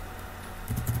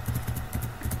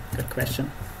 Good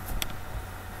question.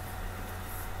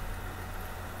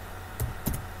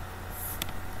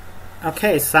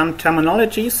 Okay, some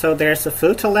terminology. So there's a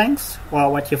filter length,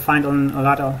 or what you find on a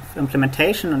lot of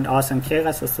implementation and also in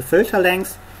Keras is the filter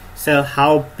length. So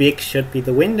how big should be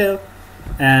the window?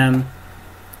 You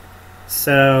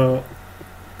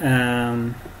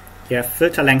you have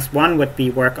filter length 1 would be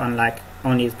work on like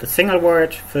only the single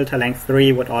word. Filter length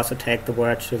 3 would also take the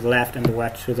word to the left and the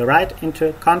word to the right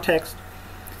into context.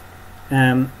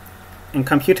 In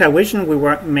computer vision, we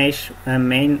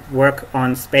main work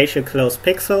on spatial closed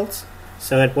pixels.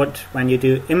 So it would, when you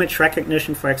do image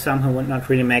recognition, for example, would not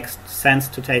really make sense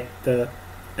to take the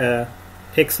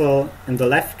pixel in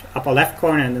the upper left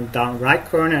corner and the down right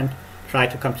corner and try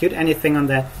to compute anything on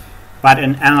that. But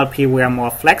in NLP, we are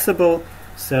more flexible.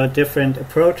 So different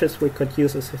approaches we could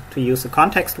use is to use a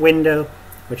context window,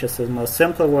 which is the most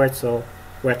simple word. So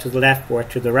word to the left, word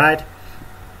to the right.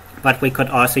 But we could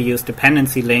also use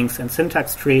dependency links and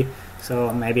syntax tree.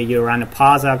 So maybe you run a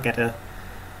parser, get a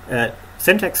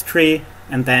syntax tree,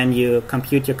 and then you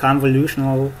compute your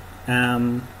convolutional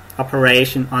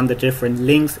operation on the different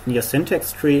links in your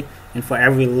syntax tree. And for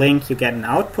every link, you get an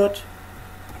output,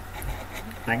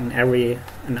 like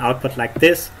an output like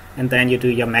this. And then you do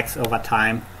your max over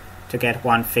time to get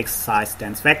one fixed size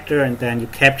dense vector. And then you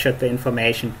capture the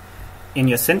information in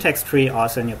your syntax tree,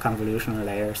 also in your convolutional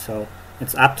layer. So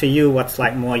it's up to you what's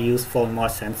like more useful, more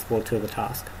sensible to the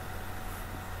task.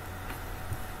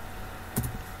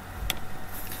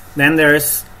 Then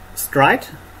there's stride,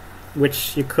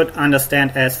 which you could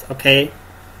understand as, okay,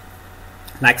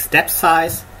 like step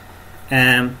size.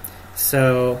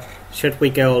 So should we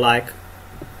go like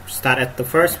start at the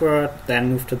first word, then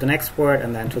move to the next word,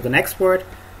 and then to the next word?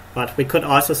 But we could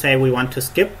also say we want to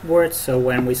skip words. So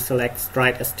when we select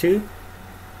stride as 2,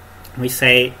 we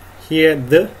say here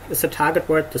the is a target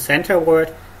word, the center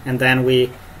word, and then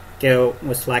we go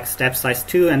with like step size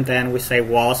 2, and then we say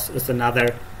was is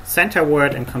another center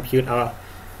word and compute our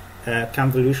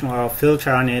convolution or our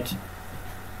filter on it.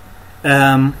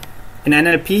 In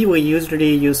NLP, we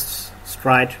usually use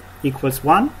stride equals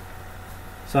 1.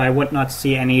 So I would not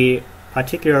see any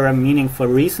particular meaningful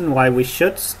reason why we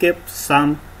should skip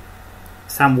some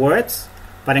words.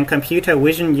 But in computer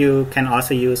vision, you can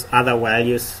also use other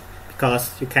values,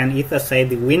 because you can either say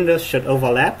the windows should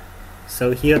overlap.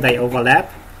 So here they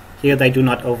overlap, here they do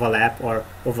not overlap, or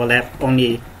overlap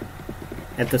only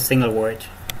at the single word.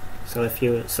 So if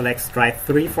you select stride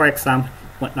 3, for example,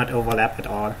 it would not overlap at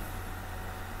all.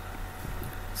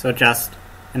 So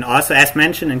and also as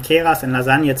mentioned in Keras and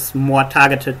Lasagne, it's more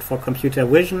targeted for computer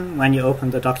vision. When you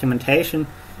open the documentation,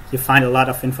 you find a lot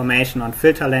of information on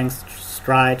filter length,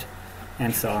 stride,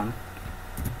 and so on.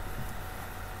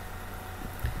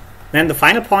 Then the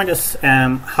final point is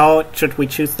how should we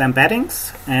choose the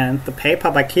embeddings? And the paper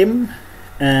by Kim,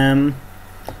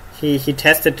 he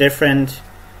tested different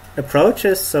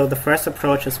approaches. So the first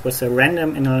approach is with a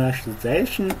random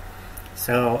initialization.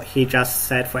 So he just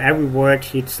said for every word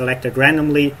he selected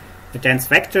randomly a dense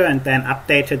vector and then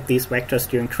updated these vectors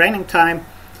during training time,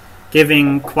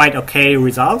 giving quite okay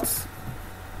results.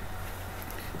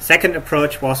 Second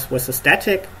approach was with a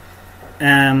static.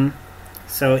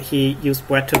 So he used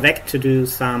word2vec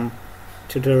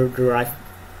to derive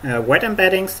word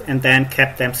embeddings, and then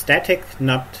kept them static,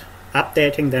 not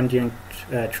updating them during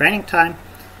training time,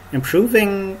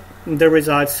 improving the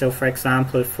results. So for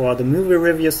example, for the movie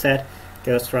review set,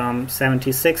 goes from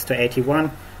 76 to 81,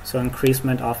 so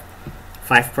increasement of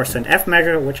 5% F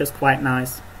measure, which is quite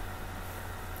nice.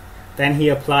 Then he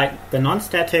applied the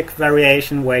non-static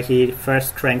variation, where he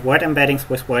first trained word embeddings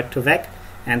with word2vec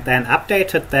and then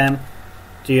updated them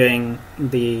during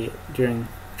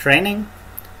training.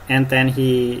 And then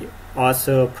he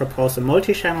also proposed a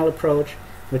multi-channel approach,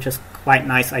 which is quite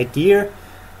nice idea,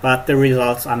 but the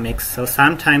results are mixed. So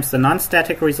sometimes the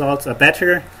non-static results are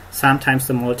better, sometimes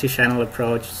the multi-channel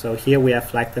approach. So here we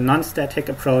have like the non-static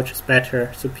approach is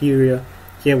better, superior.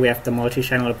 Here we have the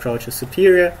multi-channel approach is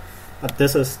superior. But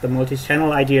the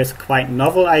multi-channel idea is a quite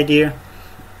novel idea,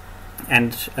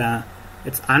 and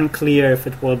it's unclear if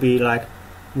it will be like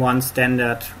one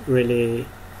standard way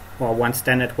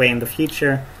in the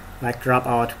future, like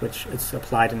dropout, which is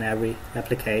applied in every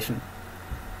application.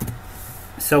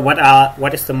 So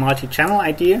what is the multi-channel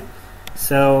idea?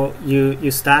 So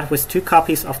you start with 2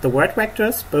 copies of the word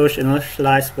vectors, both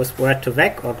initialized with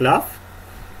word2vec or glove,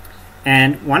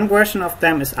 and one version of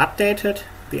them is updated,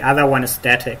 the other one is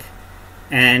static.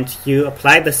 And you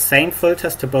apply the same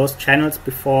filters to both channels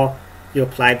before you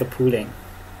apply the pooling.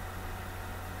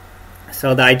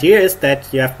 So the idea is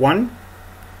that you have one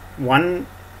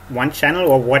channel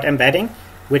or word embedding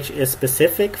which is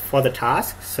specific for the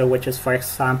task, so which is, for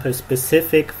example,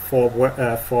 specific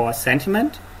for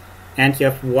sentiment, and you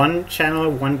have one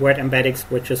channel, one word embeddings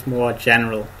which is more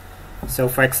general. So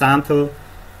for example,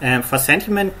 for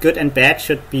sentiment, good and bad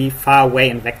should be far away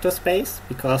in vector space,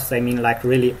 because they mean like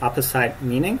really opposite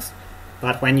meanings.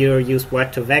 But when you use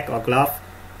word2vec or glove,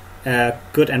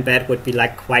 good and bad would be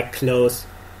like quite close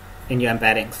in your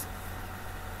embeddings.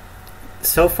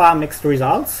 So far, mixed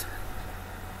results.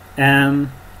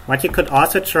 What you could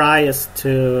also try is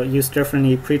to use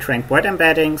differently pre-trained word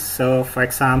embeddings. So, for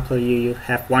example, you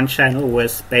have one channel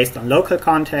based on local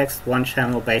context, one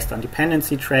channel based on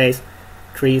dependency trees,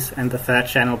 and the third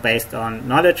channel based on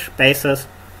knowledge bases.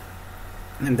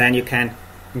 And then you can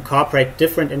incorporate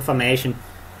different information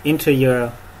into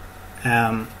your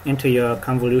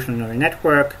convolutional neural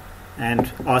network,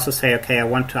 and also say, okay, I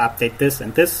want to update this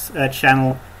and this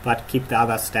channel, but keep the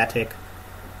other static.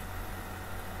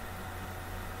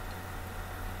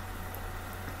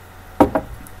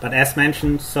 But as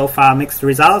mentioned, so far mixed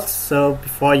results. So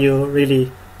before you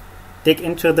really dig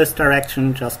into this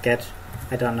direction, just get,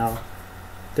 I don't know,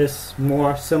 this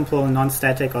more simple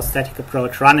non-static or static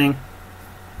approach running,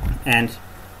 and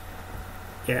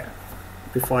yeah,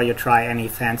 before you try any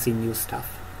fancy new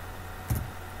stuff.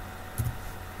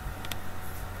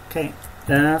 Okay,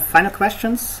 final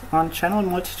questions on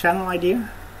multi-channel idea?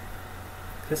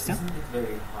 Christian? Isn't it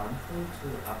very harmful to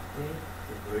update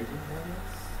the word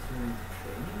embeddings during the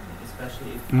training,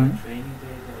 especially if the training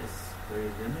data is very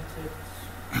limited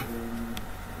in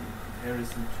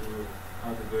comparison to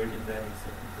how the word embeddings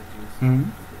have been produced in the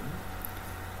beginning?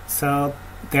 So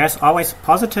there's always a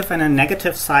positive and a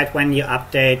negative side when you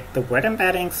update the word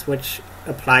embeddings, which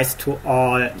applies to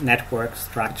all network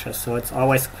structures. So it's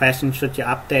always a question, should you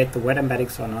update the word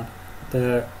embeddings or not?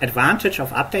 The advantage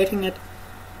of updating it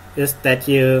is that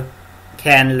you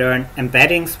can learn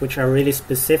embeddings which are really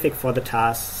specific for the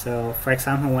task. So, for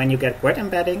example, when you get word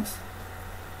embeddings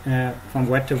from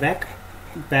word to vec,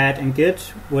 bad and good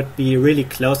would be really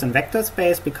close in vector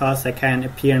space because they can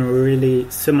appear in really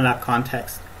similar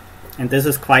context. And this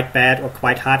is quite bad or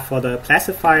quite hard for the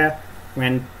classifier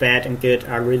when bad and good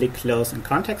are really close in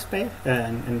context space,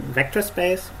 in vector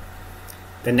space.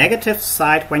 The negative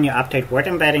side when you update word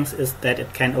embeddings is that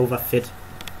it can overfit.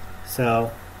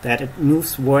 So that it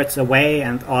moves words away,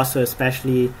 and also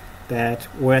especially that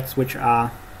words which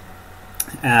have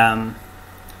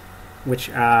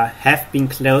been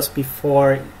closed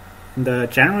before in the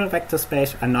general vector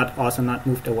space are not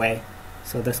moved away.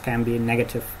 So this can be a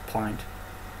negative point.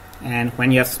 And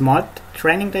when you have small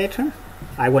training data,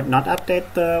 I would not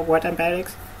update the word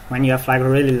embeddings. When you have like a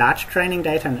really large training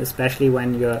data, and especially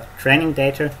when your training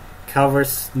data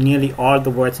covers nearly all the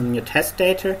words in your test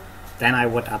data, then I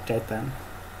would update them.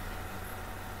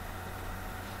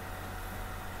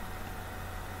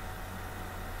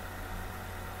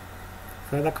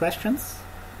 Further questions?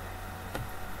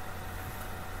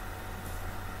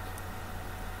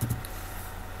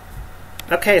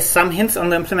 Okay, some hints on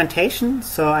the implementation.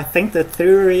 So I think the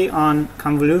theory on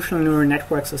convolutional neural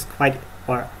networks is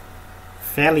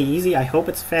fairly easy. I hope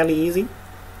it's fairly easy.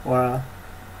 But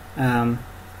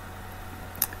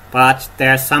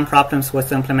there are some problems with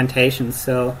the implementation.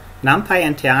 So NumPy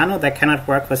and Theano, they cannot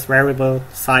work with variable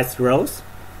sized rows.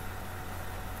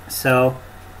 So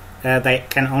they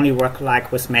can only work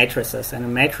like with matrices, and a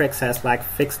matrix has like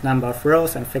fixed number of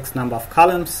rows and fixed number of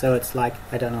columns. So it's like,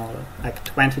 I don't know, like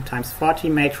 20 times 40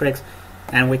 matrix,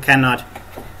 and we cannot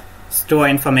store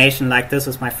information like this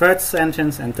is my first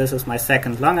sentence and this is my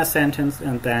second longer sentence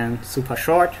and then super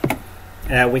short.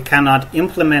 We cannot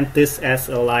implement this as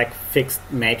a like fixed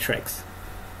matrix.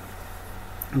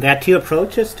 There are two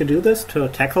approaches to do this, to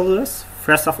tackle this.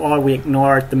 First of all, we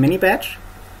ignore the mini batch.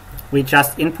 We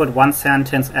just input one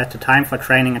sentence at a time for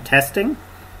training and testing.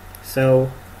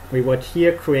 So we would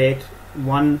here create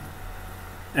one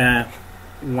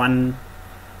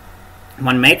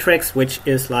matrix which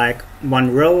is like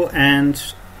one row and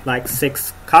like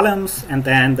 6 columns, and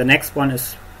then the next one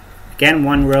is again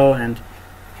one row and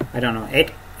I don't know,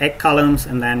 8 columns,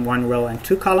 and then one row and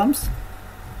 2 columns.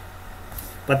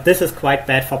 But this is quite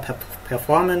bad for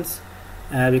performance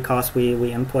because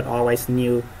we input always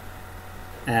new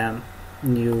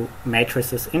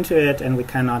matrices into it, and we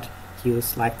cannot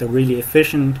use like the really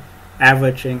efficient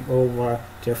averaging over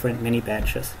different mini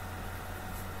batches.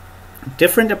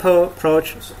 Different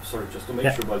approach. Sorry, just to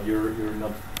make sure, but you're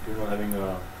not having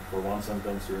for one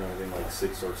sentence you're not having like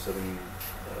 6 or 7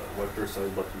 vector size,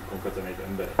 but you concatenate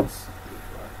embeddings,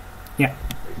 right? Yeah.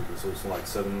 Basically, so it's like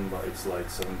 7, but it's like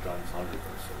 7 times 100 or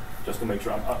so. Just to make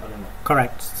sure, I don't know.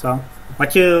 Correct. So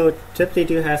what you typically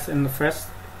do is in the first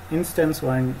instance,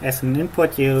 or as an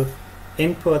input, you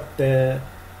input the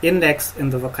index in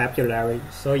the vocabulary.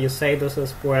 So you say this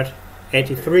is word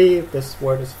 83, this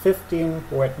word is 15,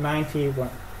 word 90,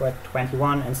 word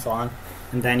 21, and so on.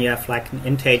 And then you have like an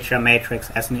integer matrix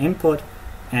as an input,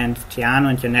 and Theano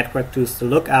and your network does the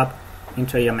lookup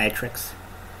into your matrix,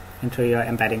 into your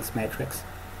embeddings matrix.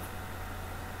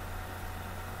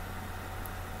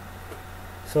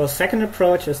 So a second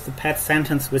approach is to pad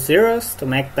sentence with zeros to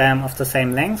make them of the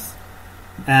same length.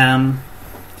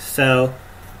 So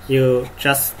you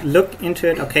just look into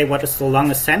it, okay, what is the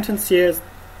longest sentence here?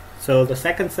 So the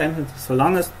second sentence is the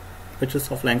longest, which is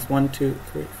of length 1, 2,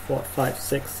 3, 4, 5,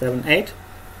 6, 7, 8.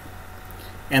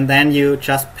 And then you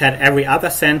just pad every other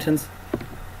sentence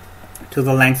to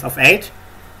the length of 8,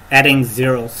 adding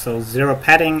zeros. So 0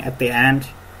 padding at the end.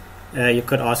 You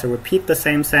could also repeat the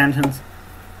same sentence.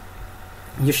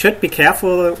 You should be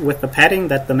careful with the padding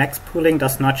that the max pooling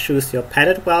does not choose your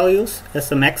padded values as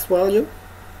the max value,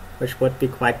 which would be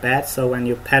quite bad. So when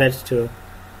you pad it to,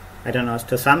 I don't know,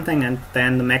 to something, and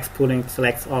then the max pooling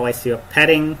selects always your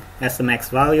padding as the max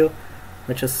value,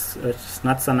 which is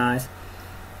not so nice.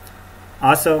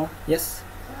 Also, yes?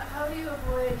 How do you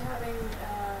avoid having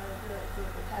the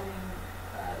padding,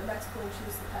 the max pooling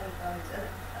choose the padded values? And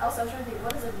also, I was trying to think,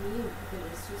 what does it mean if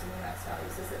it is choosing the max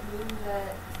values? Does it mean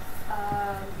that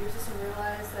your system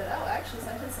realized that, oh, actually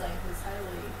sentence length is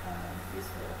highly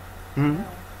useful? Mm-hmm. No.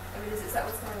 I mean, is that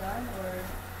what's going on, or?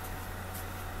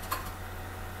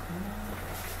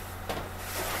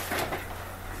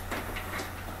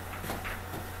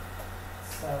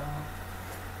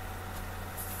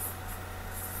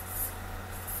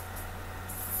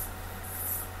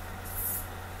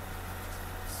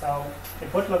 So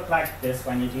it would look like this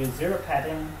when you do zero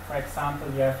padding. For example,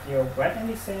 you have your word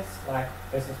indices, like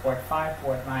this is word 5,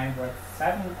 word 9, word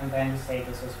 7, and then you say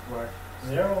this is word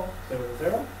 0, 0,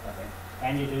 0. Okay.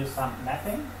 And you do some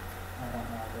mapping. I don't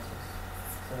know, this is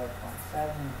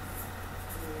 0.7.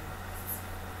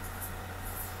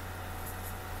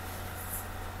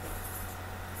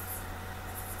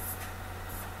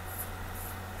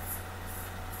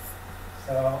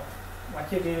 So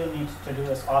what you do need to do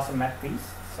is also map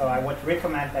these. So I would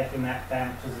recommend that you map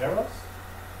them to zeros.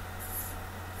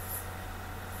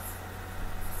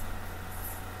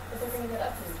 But they're going to get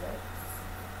updated, right?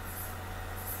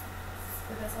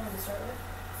 But that's only to start with?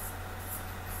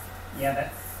 Yeah,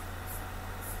 that's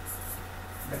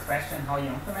the question, how you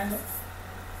implement it.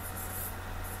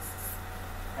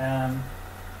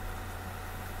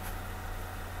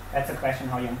 That's a question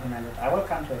how you implement it. I will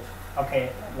come to it. Okay,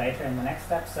 later in the next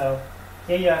step. So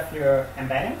here you have your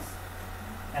embeddings,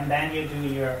 and then you do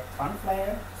your conv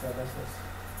layer. So this is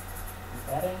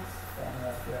embeddings. Then you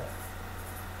have your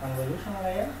convolutional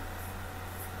layer,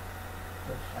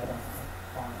 which I don't know,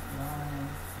 0.9.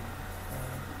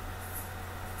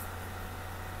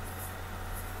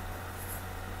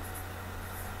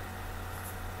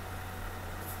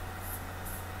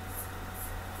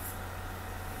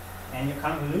 And your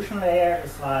convolution layer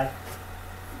is like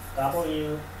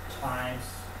W times,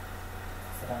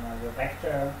 I don't know, your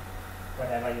vector,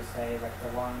 whatever you say, vector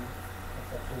 1,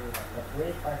 vector 2, vector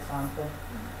 3, for example.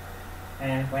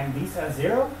 And when these are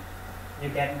 0, you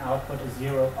get an output of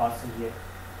 0 also here.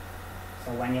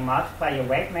 So when you multiply your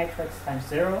weight matrix times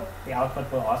 0, the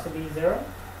output will also be 0.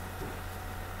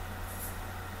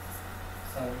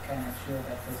 So we can ensure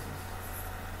that this is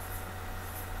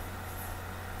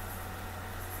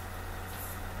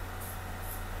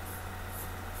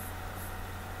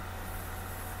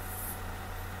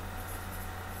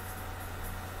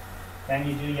then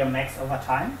you do your max over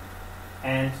time,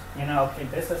 and you know, okay,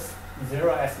 this is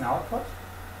 0 as an output,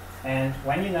 and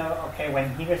when you know, okay, when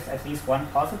here's at least one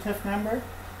positive number,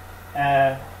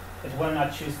 it will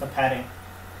not choose the padding.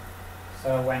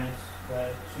 So when it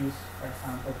will choose, for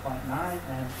example, 0.9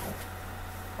 and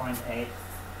 0.8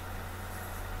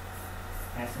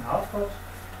 as an output.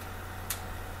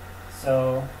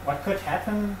 So what could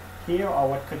happen here, or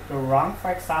what could go wrong,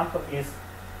 for example, is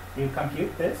you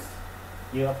compute this,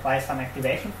 you apply some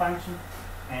activation function,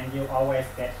 and you always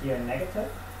get here a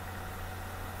negative.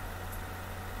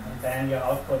 And then your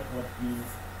output would be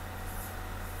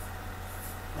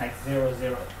like 0,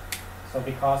 0. So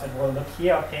because it will look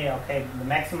here, okay, the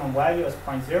maximum value is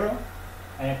 0.0,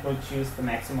 and it will choose the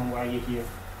maximum value here.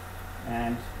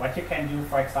 And what you can do,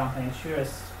 for example, ensure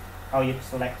is how you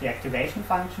select the activation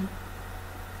function.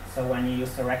 So when you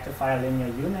use the rectifier linear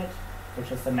unit,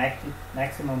 which is the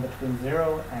maximum between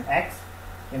 0 and x,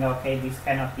 you know, okay, these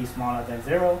cannot be smaller than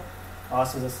 0.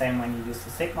 Also the same when you use the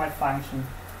sigmoid function,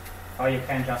 or you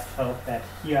can just hope that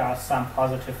here are some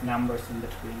positive numbers in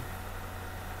between.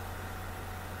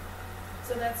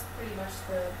 So that's pretty much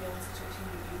the only situation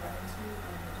you run into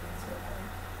when you're doing zero padding?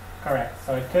 Correct.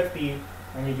 So it could be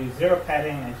when you do zero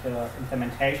padding and your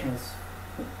implementation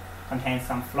contains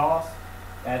some flaws,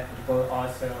 that it will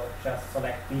also just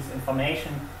select these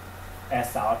information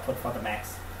as the output for the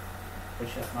max,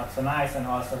 which is not so nice. And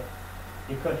also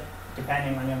you could,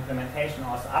 depending on your implementation,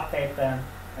 also update them,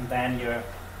 and then your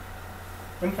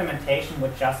implementation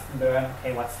would just learn,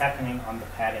 okay, what's happening on the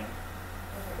padding.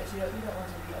 Okay, but you don't want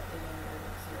to be updating your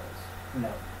zeros.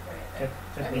 No. Right.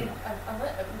 Just I mean, I'm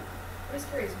just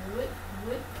curious,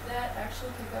 would that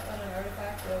actually pick up on an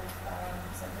artifact of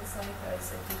sentence length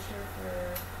as a feature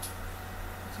for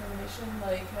determination?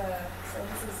 Like,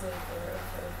 sentences of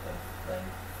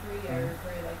length 3 are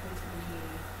very likely to be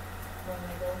one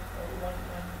label, or one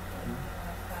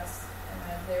pass,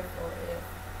 and therefore if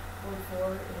word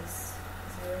 4 is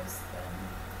zeros, then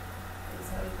is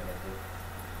how you predicted.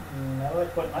 No,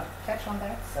 it would not catch on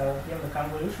that. So here in the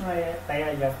convolutional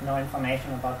layer, you have no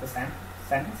information about the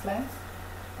sentence length.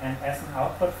 And as an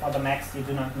output for the max, you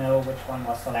do not know which one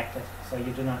was selected. So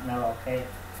you do not know, okay,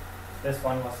 this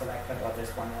one was selected or this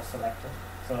one was selected.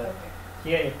 So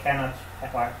here it cannot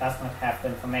or does not have the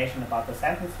information about the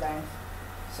sentence length.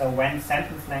 So when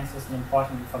sentence length is an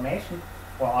important information,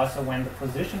 or also when the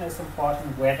position is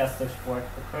important, where does this word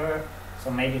occur? So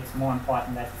maybe it's more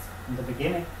important that it's in the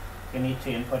beginning. You need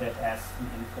to input it as an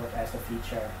input, as a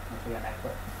feature into your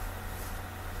network.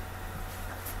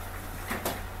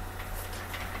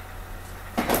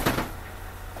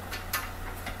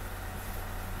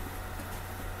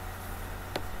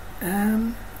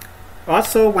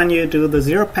 Also, when you do the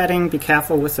zero padding, be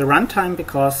careful with the runtime,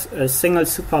 because a single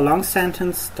super long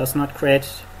sentence does not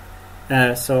create.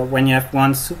 So when you have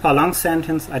one super long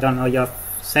sentence, I don't know, you have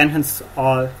sentence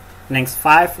all length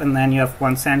 5, and then you have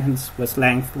one sentence with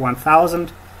length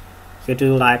 1000. You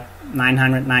do like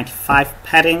 995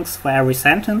 paddings for every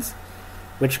sentence,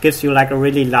 which gives you like a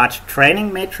really large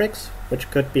training matrix, which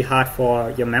could be hard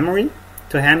for your memory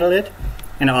to handle it,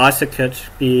 and also could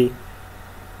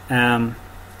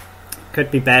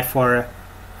be bad for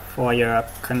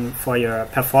your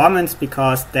performance,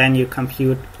 because then you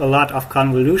compute a lot of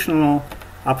convolutional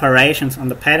operations on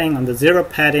the padding, on the zero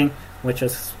padding, which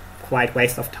is quite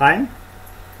waste of time.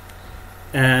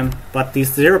 But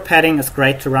this zero padding is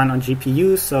great to run on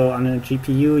GPU. So on a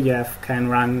GPU you can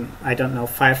run, I don't know,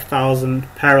 5,000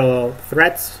 parallel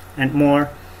threads and more,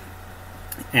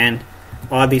 and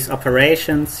all these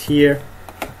operations here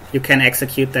you can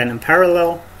execute them in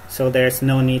parallel. So there's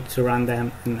no need to run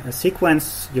them in a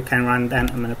sequence. You can run them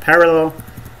in a parallel,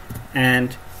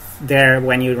 and there,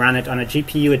 when you run it on a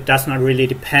GPU, it does not really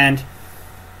depend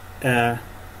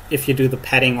if you do the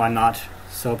padding or not.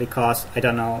 So because, I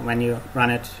don't know, when you run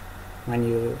it, when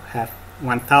you have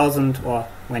 1000 or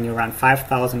when you run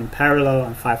 5000 in parallel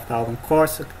on 5000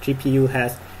 cores the GPU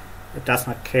has, it does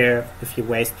not care if you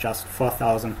waste just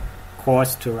 4000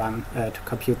 cores to run to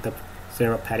compute the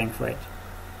zero padding for it.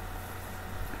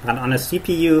 But on a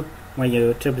CPU, where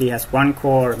you typically has 1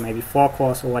 core or maybe 4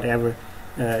 cores or whatever,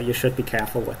 you should be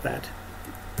careful with that.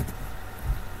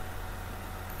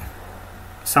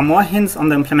 Some more hints on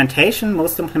the implementation.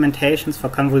 Most implementations for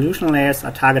convolutional layers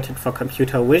are targeted for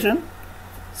computer vision.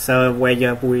 So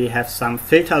where we have some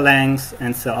filter lengths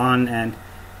and so on, and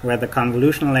where the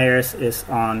convolutional layers is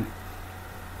on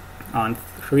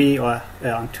 3 or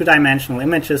on 2-dimensional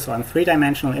images or on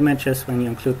 3-dimensional images when you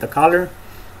include the color.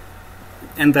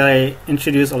 And they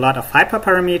introduce a lot of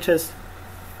hyperparameters.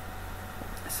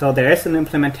 So there is an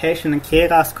implementation in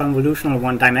Keras convolutional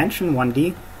 1-dimension,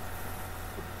 1D,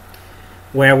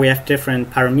 where we have different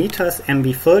parameters,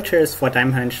 MB filters for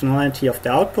dimensionality of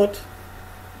the output.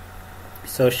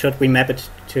 So should we map it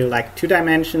to like 2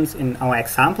 dimensions in our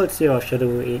examples here, or should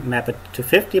we map it to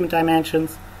 50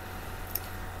 dimensions?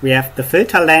 We have the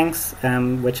filter length,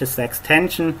 which is the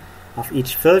extension of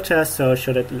each filter. So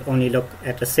should it only look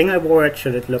at a single word?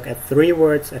 Should it look at 3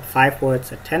 words, at 5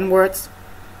 words, at 10 words?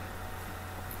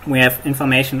 We have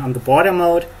information on the border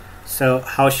mode. So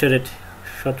how should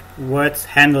words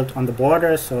handled on the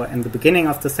border, so in the beginning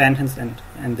of the sentence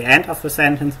and the end of the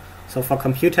sentence. So for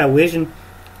computer vision,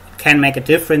 it can make a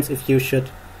difference if you should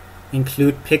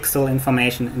include pixel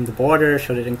information in the border.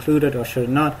 Should it include it or should it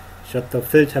not? Should the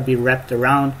filter be wrapped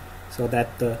around so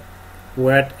that the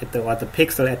word or the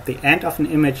pixel at the end of an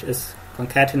image is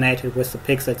concatenated with the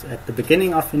pixels at the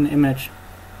beginning of an image?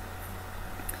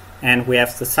 And we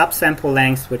have the subsample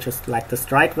length, which is like the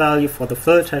stride value for the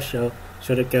filter. So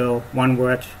should it go one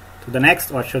word to the next,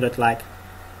 or should it like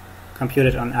compute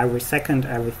it on every second,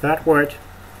 every third word?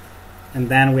 And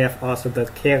then we have also the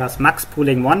Keras max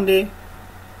pooling 1D.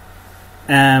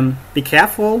 Be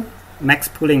careful, max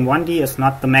pooling 1D is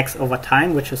not the max over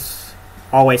time, which is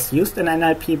always used in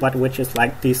NLP, but which is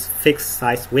like this fixed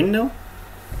size window.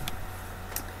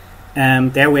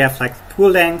 There we have like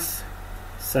pool lengths,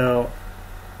 so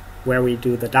where we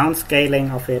do the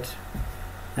downscaling of it.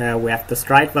 We have the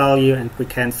stride value, and we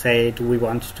can say, do we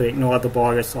want to ignore the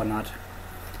borders or not?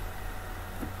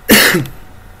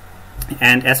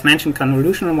 And as mentioned,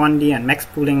 convolutional 1D and max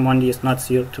pooling 1D is not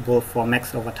suitable for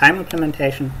max over time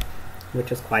implementation,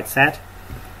 which is quite sad.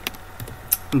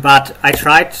 But I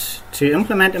tried to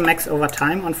implement a max over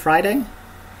time on Friday,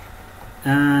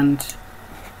 and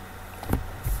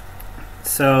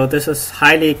so this is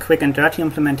highly quick and dirty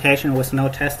implementation with no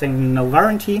testing, no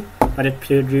warranty, but it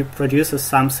produces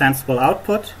some sensible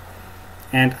output.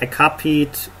 And I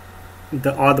copied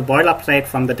all the boilerplate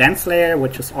from the dense layer,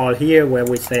 which is all here, where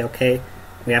we say, okay,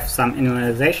 we have some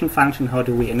initialization function. How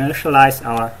do we initialize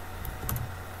our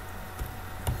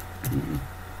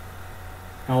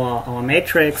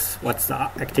matrix? What's the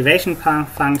activation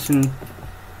function?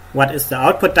 What is the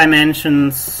output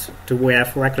dimensions? Do we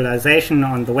have regularization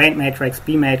on the weight matrix,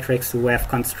 B matrix? Do we have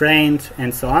constraint,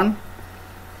 and so on?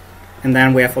 And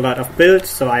then we have a lot of builds,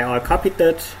 so I all copied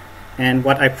it. And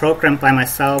what I programmed by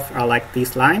myself are like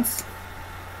these lines.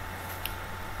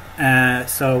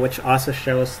 Which also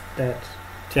shows that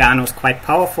Theano is quite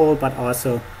powerful, but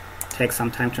also takes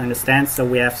some time to understand. So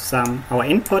we have our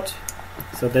input.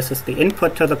 So this is the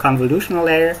input to the convolutional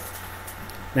layer.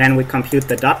 Then we compute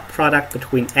the dot product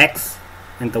between X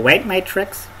and the weight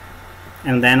matrix.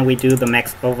 And then we do the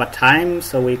max over time.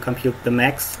 So we compute the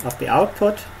max of the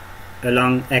output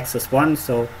along X is 1.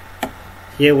 So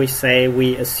here we say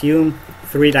we assume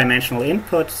 3-dimensional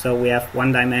input. So we have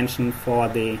 1 dimension for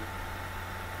the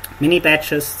mini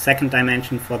batches, 2nd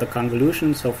dimension for the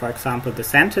convolution. So for example, the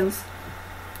sentence.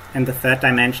 And the 3rd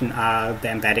dimension are the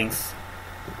embeddings.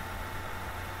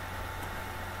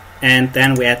 And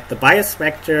then we add the bias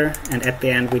vector, and at the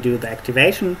end we do the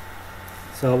activation.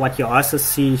 So what you also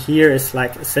see here is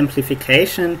like a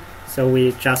simplification. So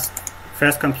we just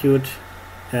first compute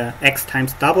X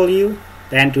times W,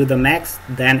 then do the max,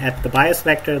 then add the bias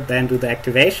vector, then do the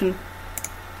activation,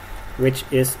 which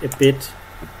is a bit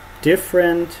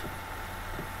different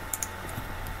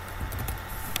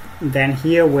than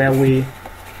here, where we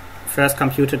first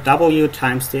computed W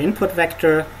times the input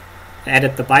vector,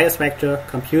 added the bias vector,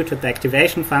 computed the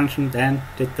activation function, then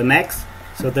did the max.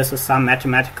 So this is some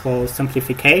mathematical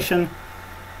simplification,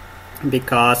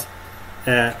 because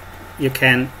you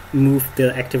can move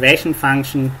the activation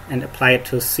function and apply it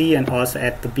to C, and also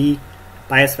add the B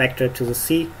bias vector to the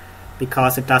C,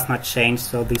 because it does not change.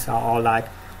 So these are all like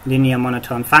linear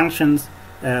monotone functions,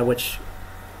 which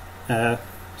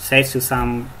saves you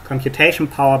some computation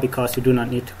power, because you do not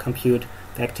need to compute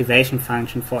the activation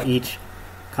function for each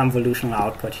convolutional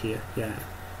output here. Yeah.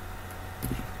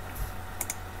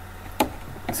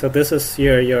 So this is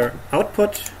your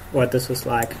output, or this is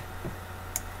like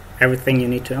everything you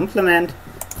need to implement.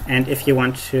 And if you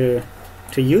want to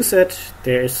use it,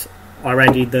 there's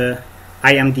already the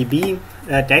IMDb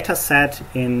data set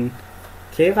in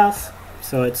Keras.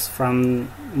 So it's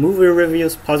from movie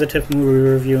reviews, positive movie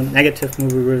review, negative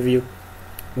movie review.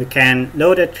 We can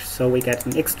load it, so we get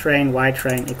an X train, Y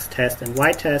train, X test, and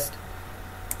Y test.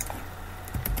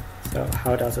 So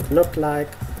how does it look like?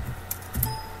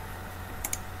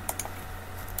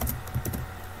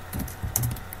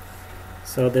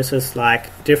 So this is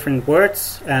like different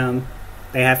words.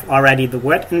 They have already the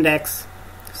word index.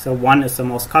 So 1 is the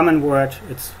most common word.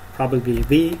 It's probably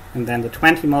the, and then the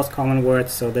 20 most common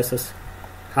words. So this is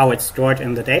how it's stored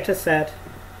in the data set.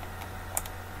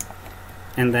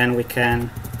 And then we can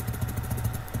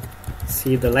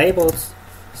see the labels.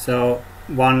 So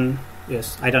 1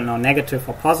 is, I don't know, negative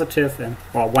or positive,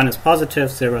 or 1 is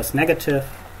positive, 0 is negative.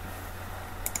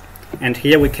 And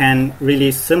here we can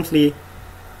really simply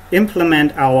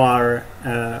implement our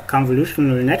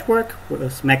convolutional network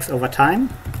with max over time.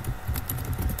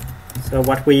 So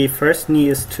what we first need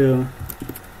is to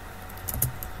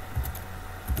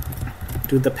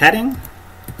do the padding.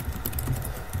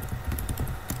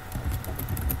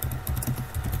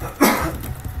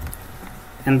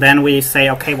 And then we say,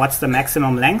 okay, what's the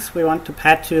maximum length we want to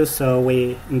pad to? So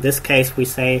in this case, we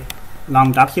say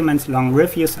long documents, long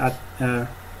reviews are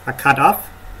cut off,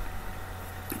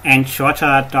 and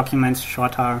shorter documents,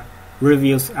 shorter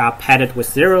reviews are padded with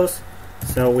zeros.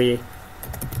 So we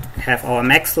have our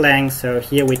max length. So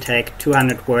here we take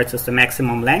 200 words as the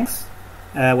maximum length,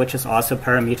 which is also a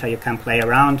parameter you can play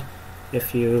around.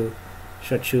 If you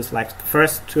should choose like the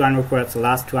first 200 words, the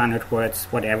last 200 words,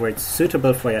 whatever it's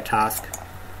suitable for your task.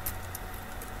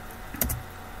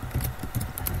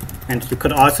 And you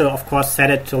could also, of course, set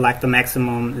it to like the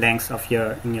maximum length of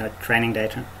your training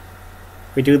data.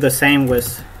 We do the same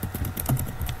with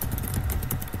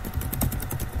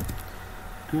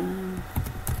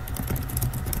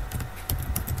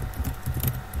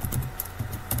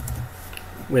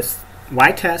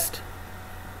Y test.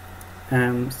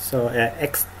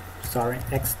 X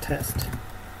test.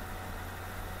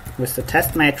 with the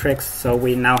test matrix. So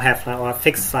we now have our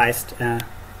fixed sized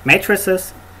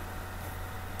matrices.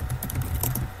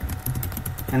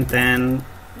 And then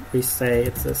we say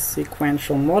it's a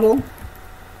sequential model.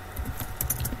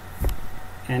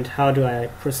 And how do I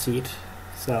proceed?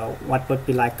 So what would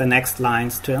be like the next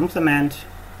lines to implement?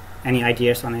 Any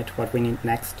ideas on it, what we need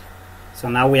next? So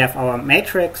now we have our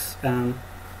matrix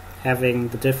having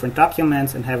the different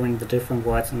documents and having the different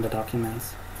words in the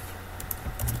documents.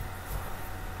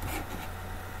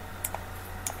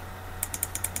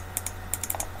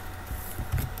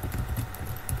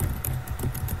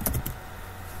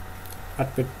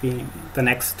 What would be the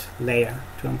next layer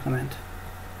to implement?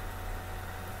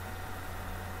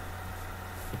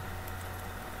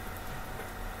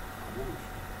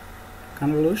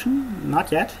 Convolution?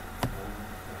 Not yet.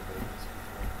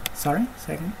 Sorry,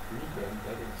 second.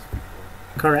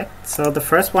 Correct. So the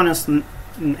first one is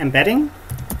embedding.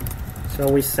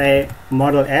 So we say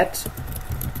model add.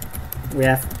 We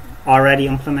have already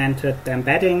implemented the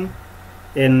embedding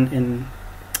in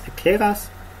Keras.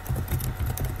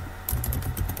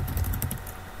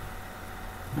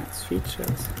 That's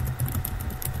features.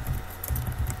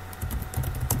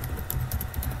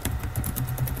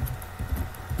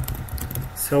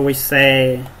 So we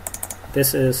say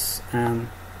this is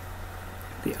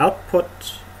the output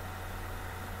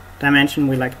dimension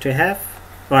we like to have,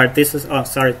 or this is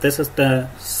this is the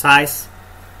size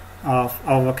of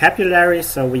our vocabulary.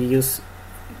 So we use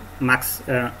max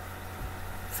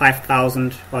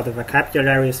 5,000, or the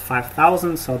vocabulary is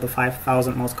 5,000. So the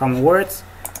 5,000 most common words.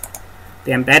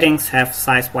 The embeddings have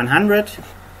size 100,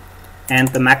 and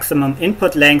the maximum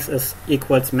input length is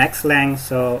equals max length.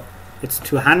 So it's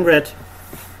 200.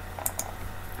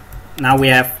 Now we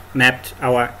have mapped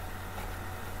our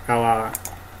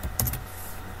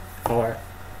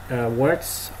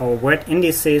words, our word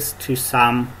indices to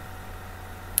some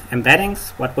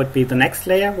embeddings. What would be the next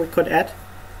layer we could add?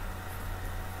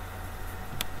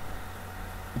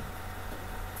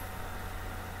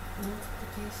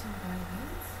 Multiplication by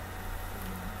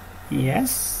weights?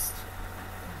 Yes.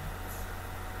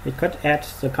 We could add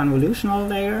the convolutional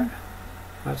layer,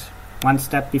 but one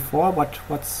step before,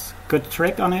 what's good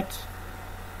trick on it?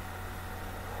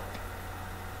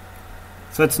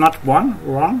 So it's not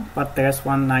wrong, but there's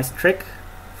one nice trick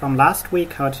from last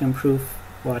week, how to improve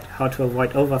how to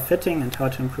avoid overfitting and how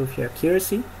to improve your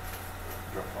accuracy.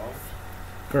 Drop out.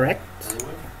 Correct.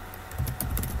 Early.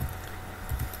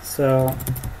 So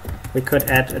we could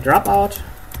add a dropout,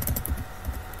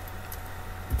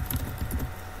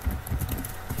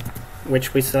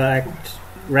 which we select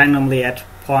randomly at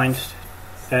point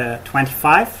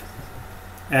 25.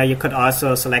 You could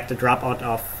also select a dropout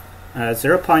of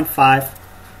 0.5,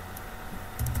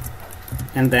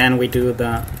 and then we do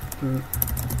the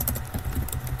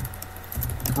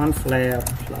conv layer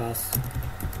plus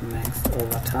max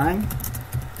over time.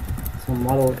 So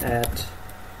model at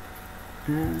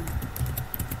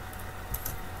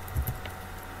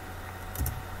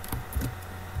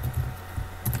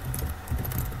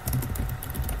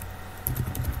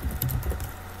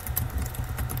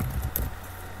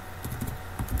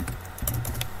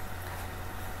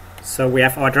so we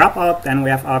have our dropout, then we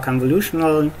have our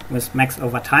convolutional with max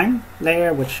over time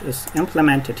layer, which is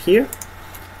implemented here,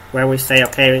 where we say,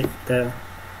 okay, the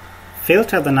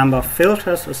filter, the number of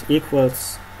filters is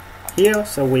equals here,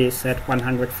 so we set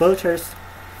 100 filters,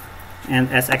 and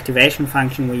as activation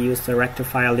function we use the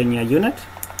rectifier linear unit.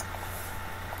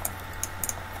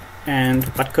 And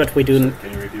what could we do? So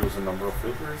can you reduce the number of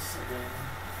filters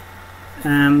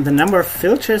again? The number of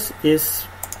filters is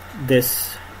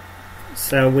this.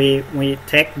 So we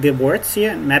take the words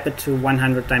here and map it to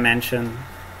 100 dimension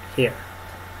here.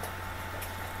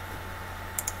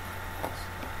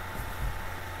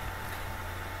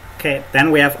 Okay,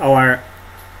 then we have our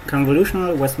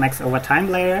convolutional with max over time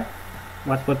layer.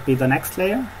 What would be the next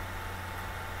layer?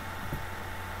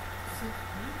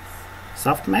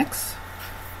 Softmax.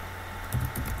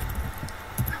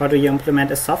 How do you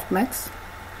implement a softmax?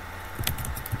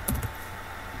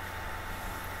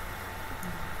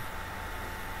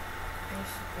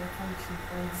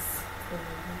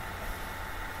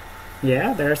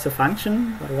 Yeah, there's a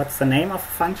function. What's the name of the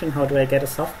function? How do I get a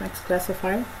softmax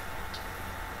classifier?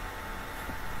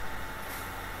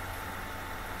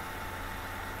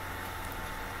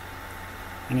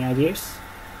 Any ideas?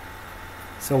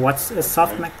 So what's a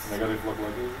softmax? Negative log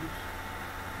libraries?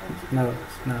 No.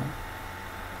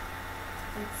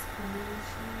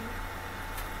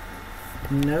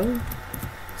 No.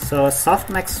 So a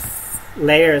softmax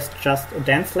layer is just a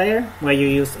dense layer where you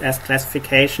use as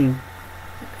classification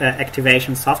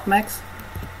activation softmax.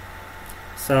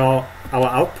 So our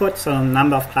output, so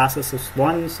number of classes is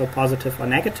 1, so positive or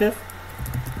negative.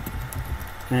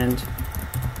 And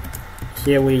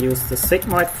here we use the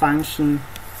sigmoid function,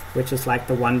 which is like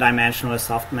the one-dimensional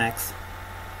softmax.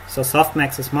 So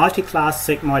softmax is multi-class,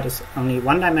 sigmoid is only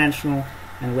one-dimensional,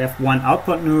 and we have one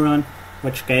output neuron,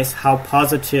 which gauges how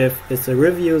positive is the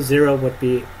review. 0 would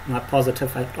be not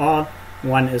positive at all.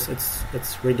 1 is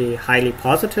it's really highly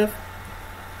positive.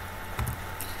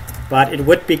 But it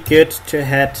would be good to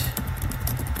have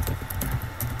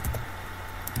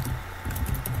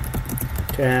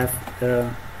a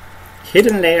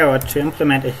hidden layer, or to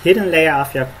implement a hidden layer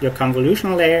of your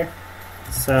convolutional layer.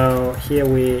 So here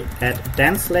we add a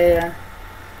dense layer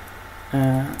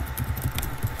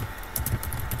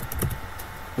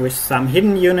with some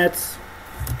hidden units,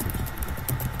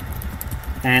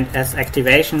 and as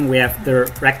activation we have the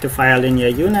rectifier linear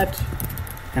unit,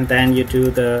 and then you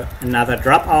do another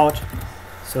dropout.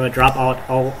 So a dropout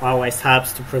always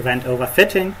helps to prevent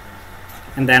overfitting.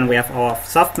 And then we have our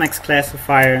softmax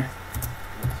classifier.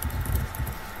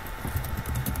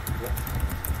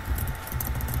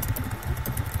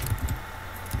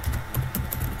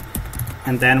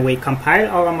 And then we compile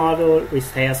our model. We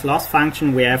say as loss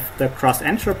function we have the cross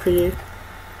entropy.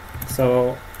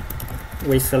 So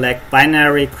we select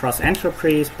binary cross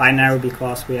entropies, binary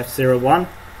because we have 0, 1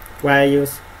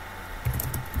 values.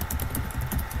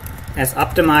 As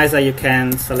optimizer you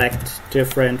can select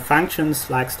different functions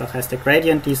like stochastic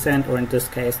gradient descent, or in this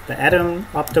case the atom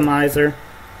optimizer.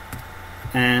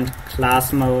 And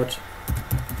class mode,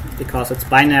 because it's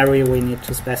binary we need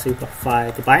to specify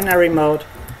the binary mode.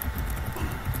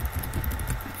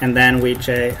 And then we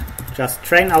just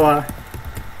train our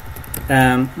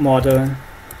model.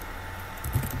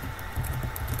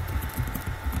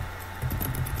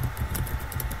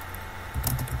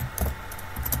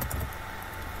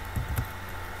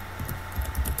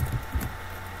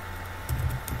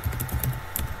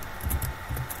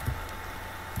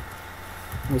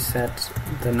 We set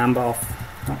the number of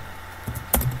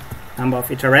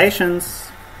iterations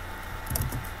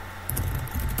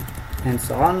and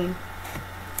so on.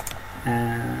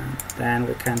 And then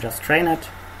we can just train it.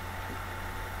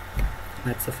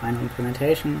 That's the final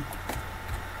implementation.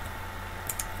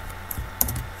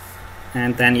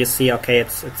 And then you see, okay,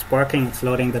 it's working, it's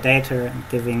loading the data and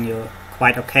giving you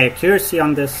quite okay accuracy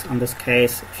on this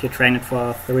case. If you train it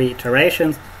for 3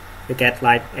 iterations, you get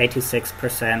like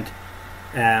 86%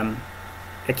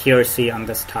 accuracy on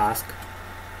this task,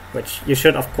 which you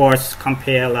should of course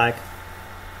compare like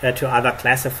to other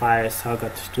classifiers. How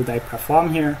good do they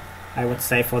perform here? I would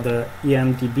say for the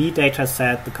EMDB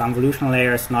dataset, the convolutional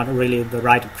layer is not really the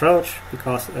right approach,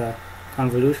 because a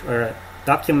convolution or a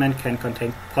document can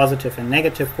contain positive and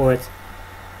negative words,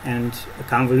 and a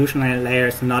convolutional layer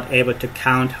is not able to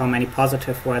count how many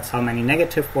positive words, how many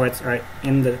negative words are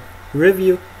in the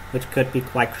review, which could be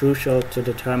quite crucial to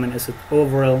determine is it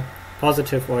overall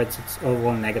positive or it's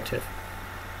overall negative.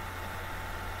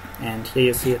 And here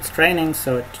you see it's training,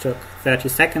 so it took 30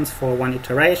 seconds for 1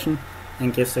 iteration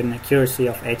and gives an accuracy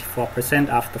of 84%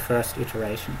 after the first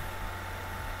iteration.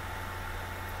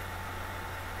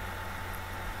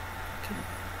 Okay.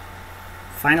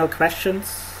 Final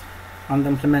questions on the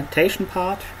implementation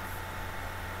part?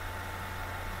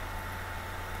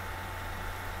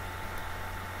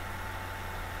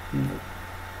 No.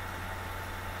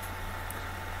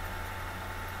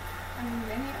 I mean,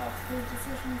 many of the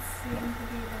decisions seem to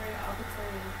be very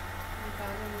arbitrary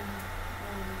regarding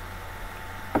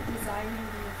designing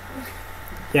the network.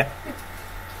 Yeah.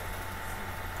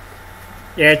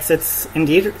 Yeah, it's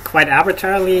indeed quite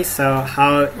arbitrarily. So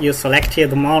how you select here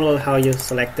the model, how you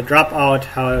select the dropout,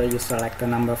 how you select the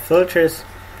number of filters.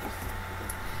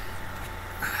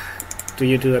 Do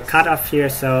you do a cutoff here?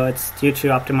 So it's due to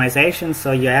optimization.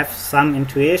 So you have some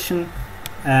intuition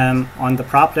on the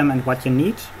problem and what you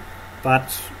need,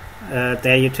 but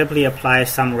there you typically apply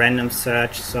some random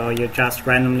search. So you just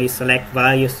randomly select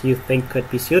values you think could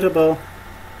be suitable,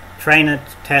 train it,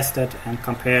 test it, and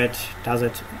compare it. Does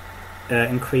it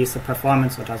increase the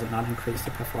performance or does it not increase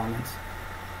the performance?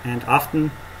 And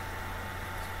often,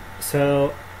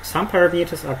 so some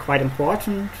parameters are quite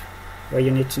important, where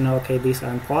you need to know, okay, these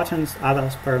are important. Other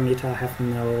parameters have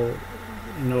no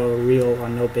real or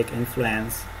no big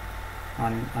influence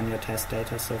on your test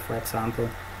data. So for example,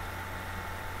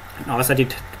 and also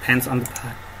it depends on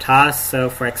the task. So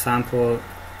for example,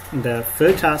 the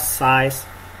filter size,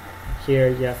 here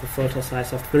you have a filter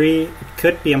size of 3. It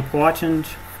could be important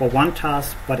for one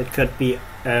task, but it could be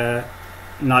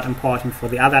not important for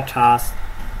the other task.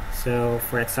 So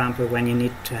for example, when you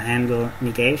need to handle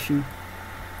negation,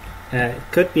 it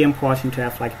could be important to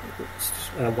have like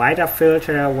a wider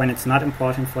filter when it's not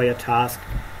important for your task.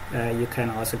 You can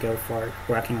also go for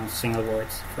working on single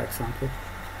words, for example.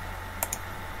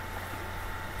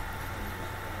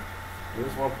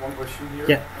 There's one question here.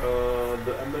 Yeah.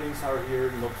 The embeddings are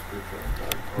here not pre-trained,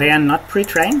 right? They are not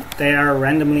pre-trained. They are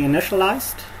randomly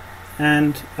initialized,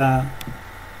 and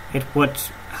it would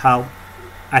help,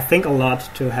 I think, a lot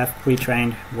to have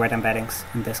pre-trained word embeddings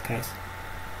in this case.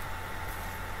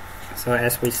 So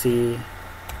as we see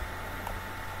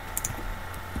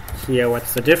here,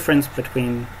 what's the difference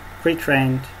between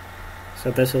pre-trained? So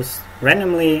this is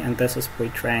randomly and this is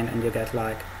pre-trained, and you get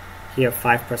like here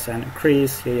 5%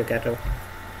 increase, here you get a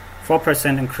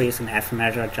 4% increase in F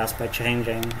measure just by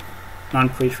changing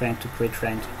non-pre-trained to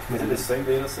pre-trained. Is it the same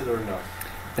data set or not?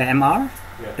 The MR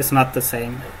Yeah. is not the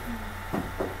same.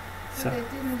 So they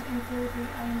didn't include the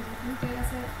IMDb data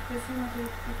set, presumably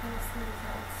because the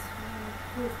results were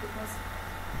improved, because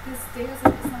this data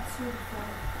set is not suited for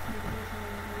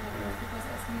convolutional networks, because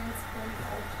as Niels pointed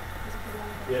out, is a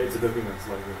long Yeah, it's a document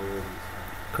like the way it is.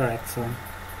 Correct. So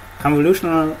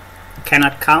convolutional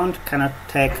cannot count, cannot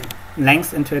take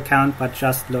length into account, but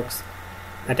just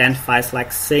identifies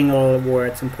like single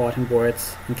words, important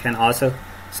words, and can also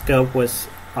scope with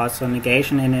also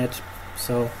negation in it.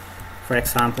 So, for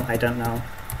example, I don't know,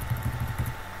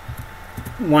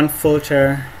 one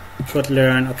filter could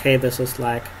learn, okay, this is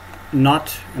like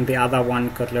not, and the other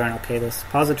one could learn, okay, this is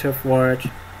positive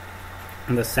word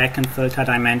in the second filter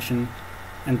dimension,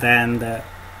 and then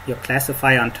your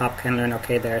classifier on top can learn,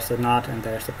 okay, there's a not and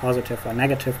there's a positive or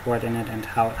negative word in it, and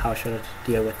how should it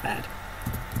deal with that.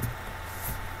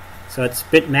 So it's a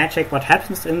bit magic what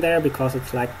happens in there, because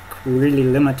it's like really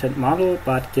limited model,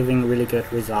 but giving really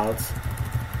good results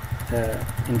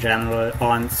in general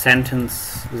on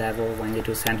sentence level when you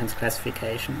do sentence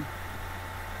classification.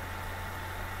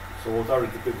 So what are the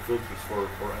typical filters for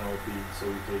NLP? So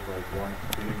you take like one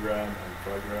kinogram and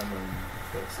trigram and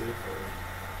that's it?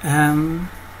 Or?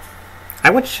 I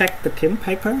would check the Kim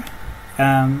paper.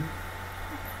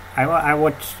 I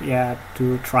would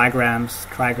do trigrams,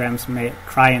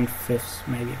 try and fifths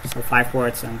maybe, so 5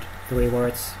 words and 3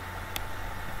 words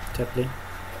typically.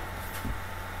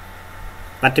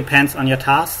 But depends on your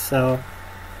task. So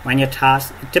when your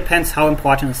task, it depends how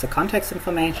important is the context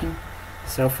information.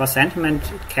 So for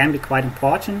sentiment it can be quite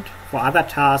important. For other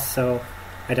tasks, so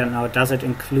I don't know, does it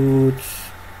include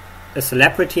a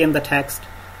celebrity in the text?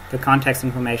 The context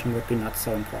information would be not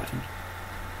so important.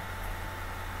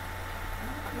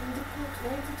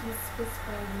 Where did you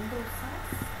specify window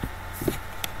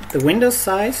size? The window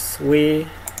size,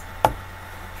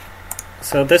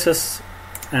 so this is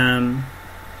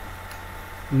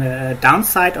the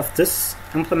downside of this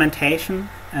implementation.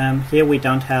 Here we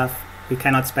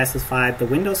cannot specify the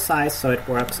window size, so it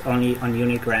works only on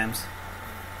unigrams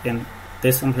in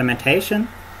this implementation.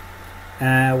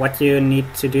 What you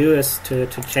need to do is to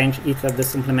change either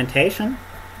this implementation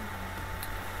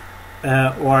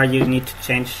or you need to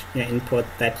change your input,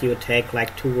 that you take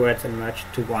like 2 words and merge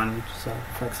to one. So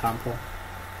for example,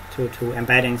 two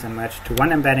embeddings and merge to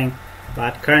one embedding.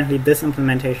 But currently this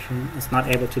implementation is not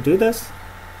able to do this.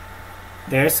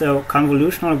 There's a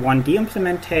convolutional 1D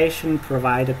implementation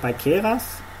provided by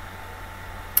Keras,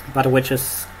 but which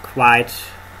is quite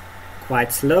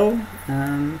slow.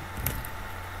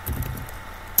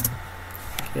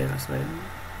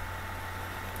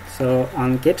 So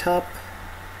on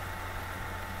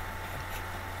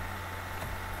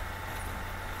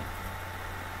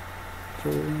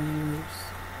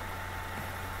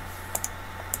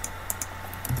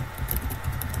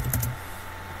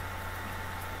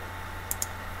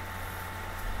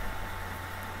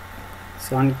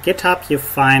GitHub, you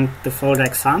find the folder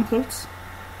examples,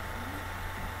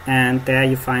 and there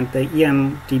you find the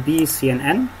EMDB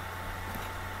CNN,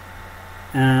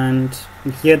 and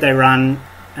here they run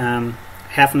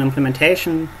have an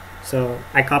implementation. So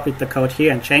I copied the code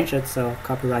here and changed it, so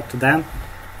copyright to them.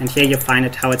 And here you find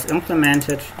it how it's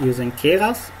implemented using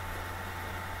Keras,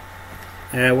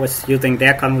 was using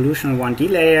their convolutional 1D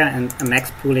layer and a max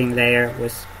pooling layer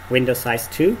with window size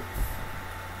 2.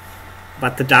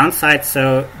 But the downside,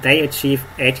 so they achieve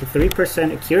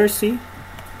 83% accuracy,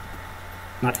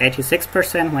 not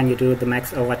 86% when you do the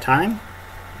max over time.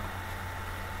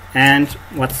 And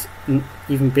what's an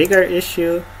even bigger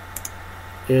issue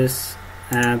is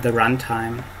the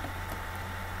runtime.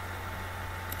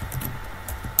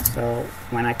 So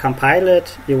when I compile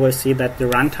it, you will see that the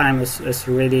runtime is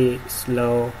really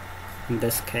slow in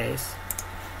this case.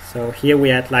 So here we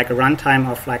had like a runtime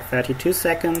of like 32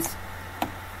 seconds.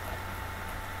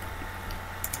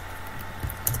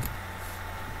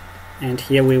 And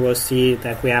here we will see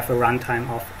that we have a runtime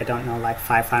of, I don't know, like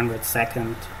 500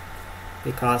 seconds,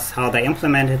 because how they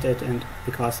implemented it and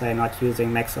because they're not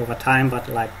using max over time, but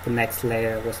like the max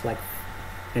layer was like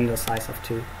window size of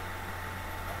 2.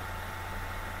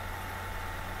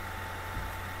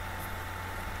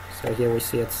 So here we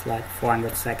see it's like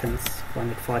 400 seconds,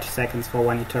 440 seconds for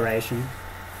one iteration.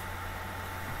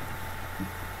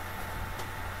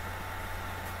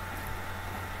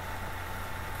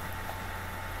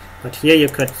 But here you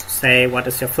could say, what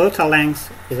is your filter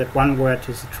length? Is it one word?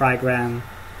 Is it trigram,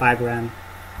 bigram,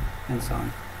 and so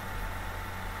on.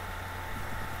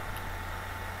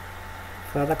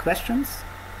 Further questions?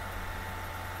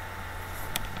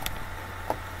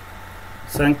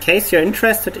 So in case you're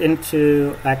interested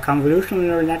into convolutional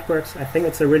neural networks, I think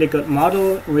it's a really good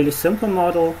model, really simple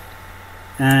model,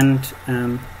 and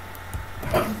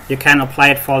you can apply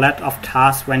it for a lot of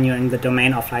tasks when you're in the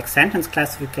domain of like sentence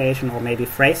classification or maybe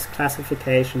phrase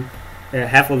classification.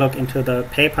 Have a look into the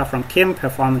paper from Kim,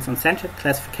 Performance on Sentence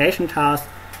Classification Tasks.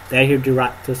 There he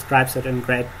describes it in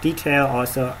great detail,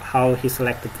 also how he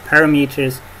selected the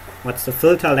parameters, what's the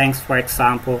filter length, for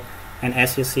example. And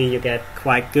as you see, you get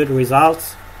quite good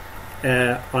results,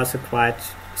 also quite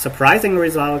surprising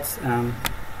results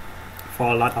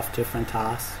for a lot of different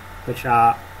tasks, which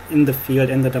are in the field,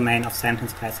 in the domain of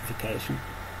sentence classification.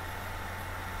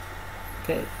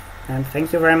 Okay, and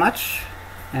thank you very much,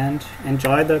 and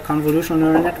enjoy the convolutional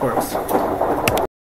neural networks.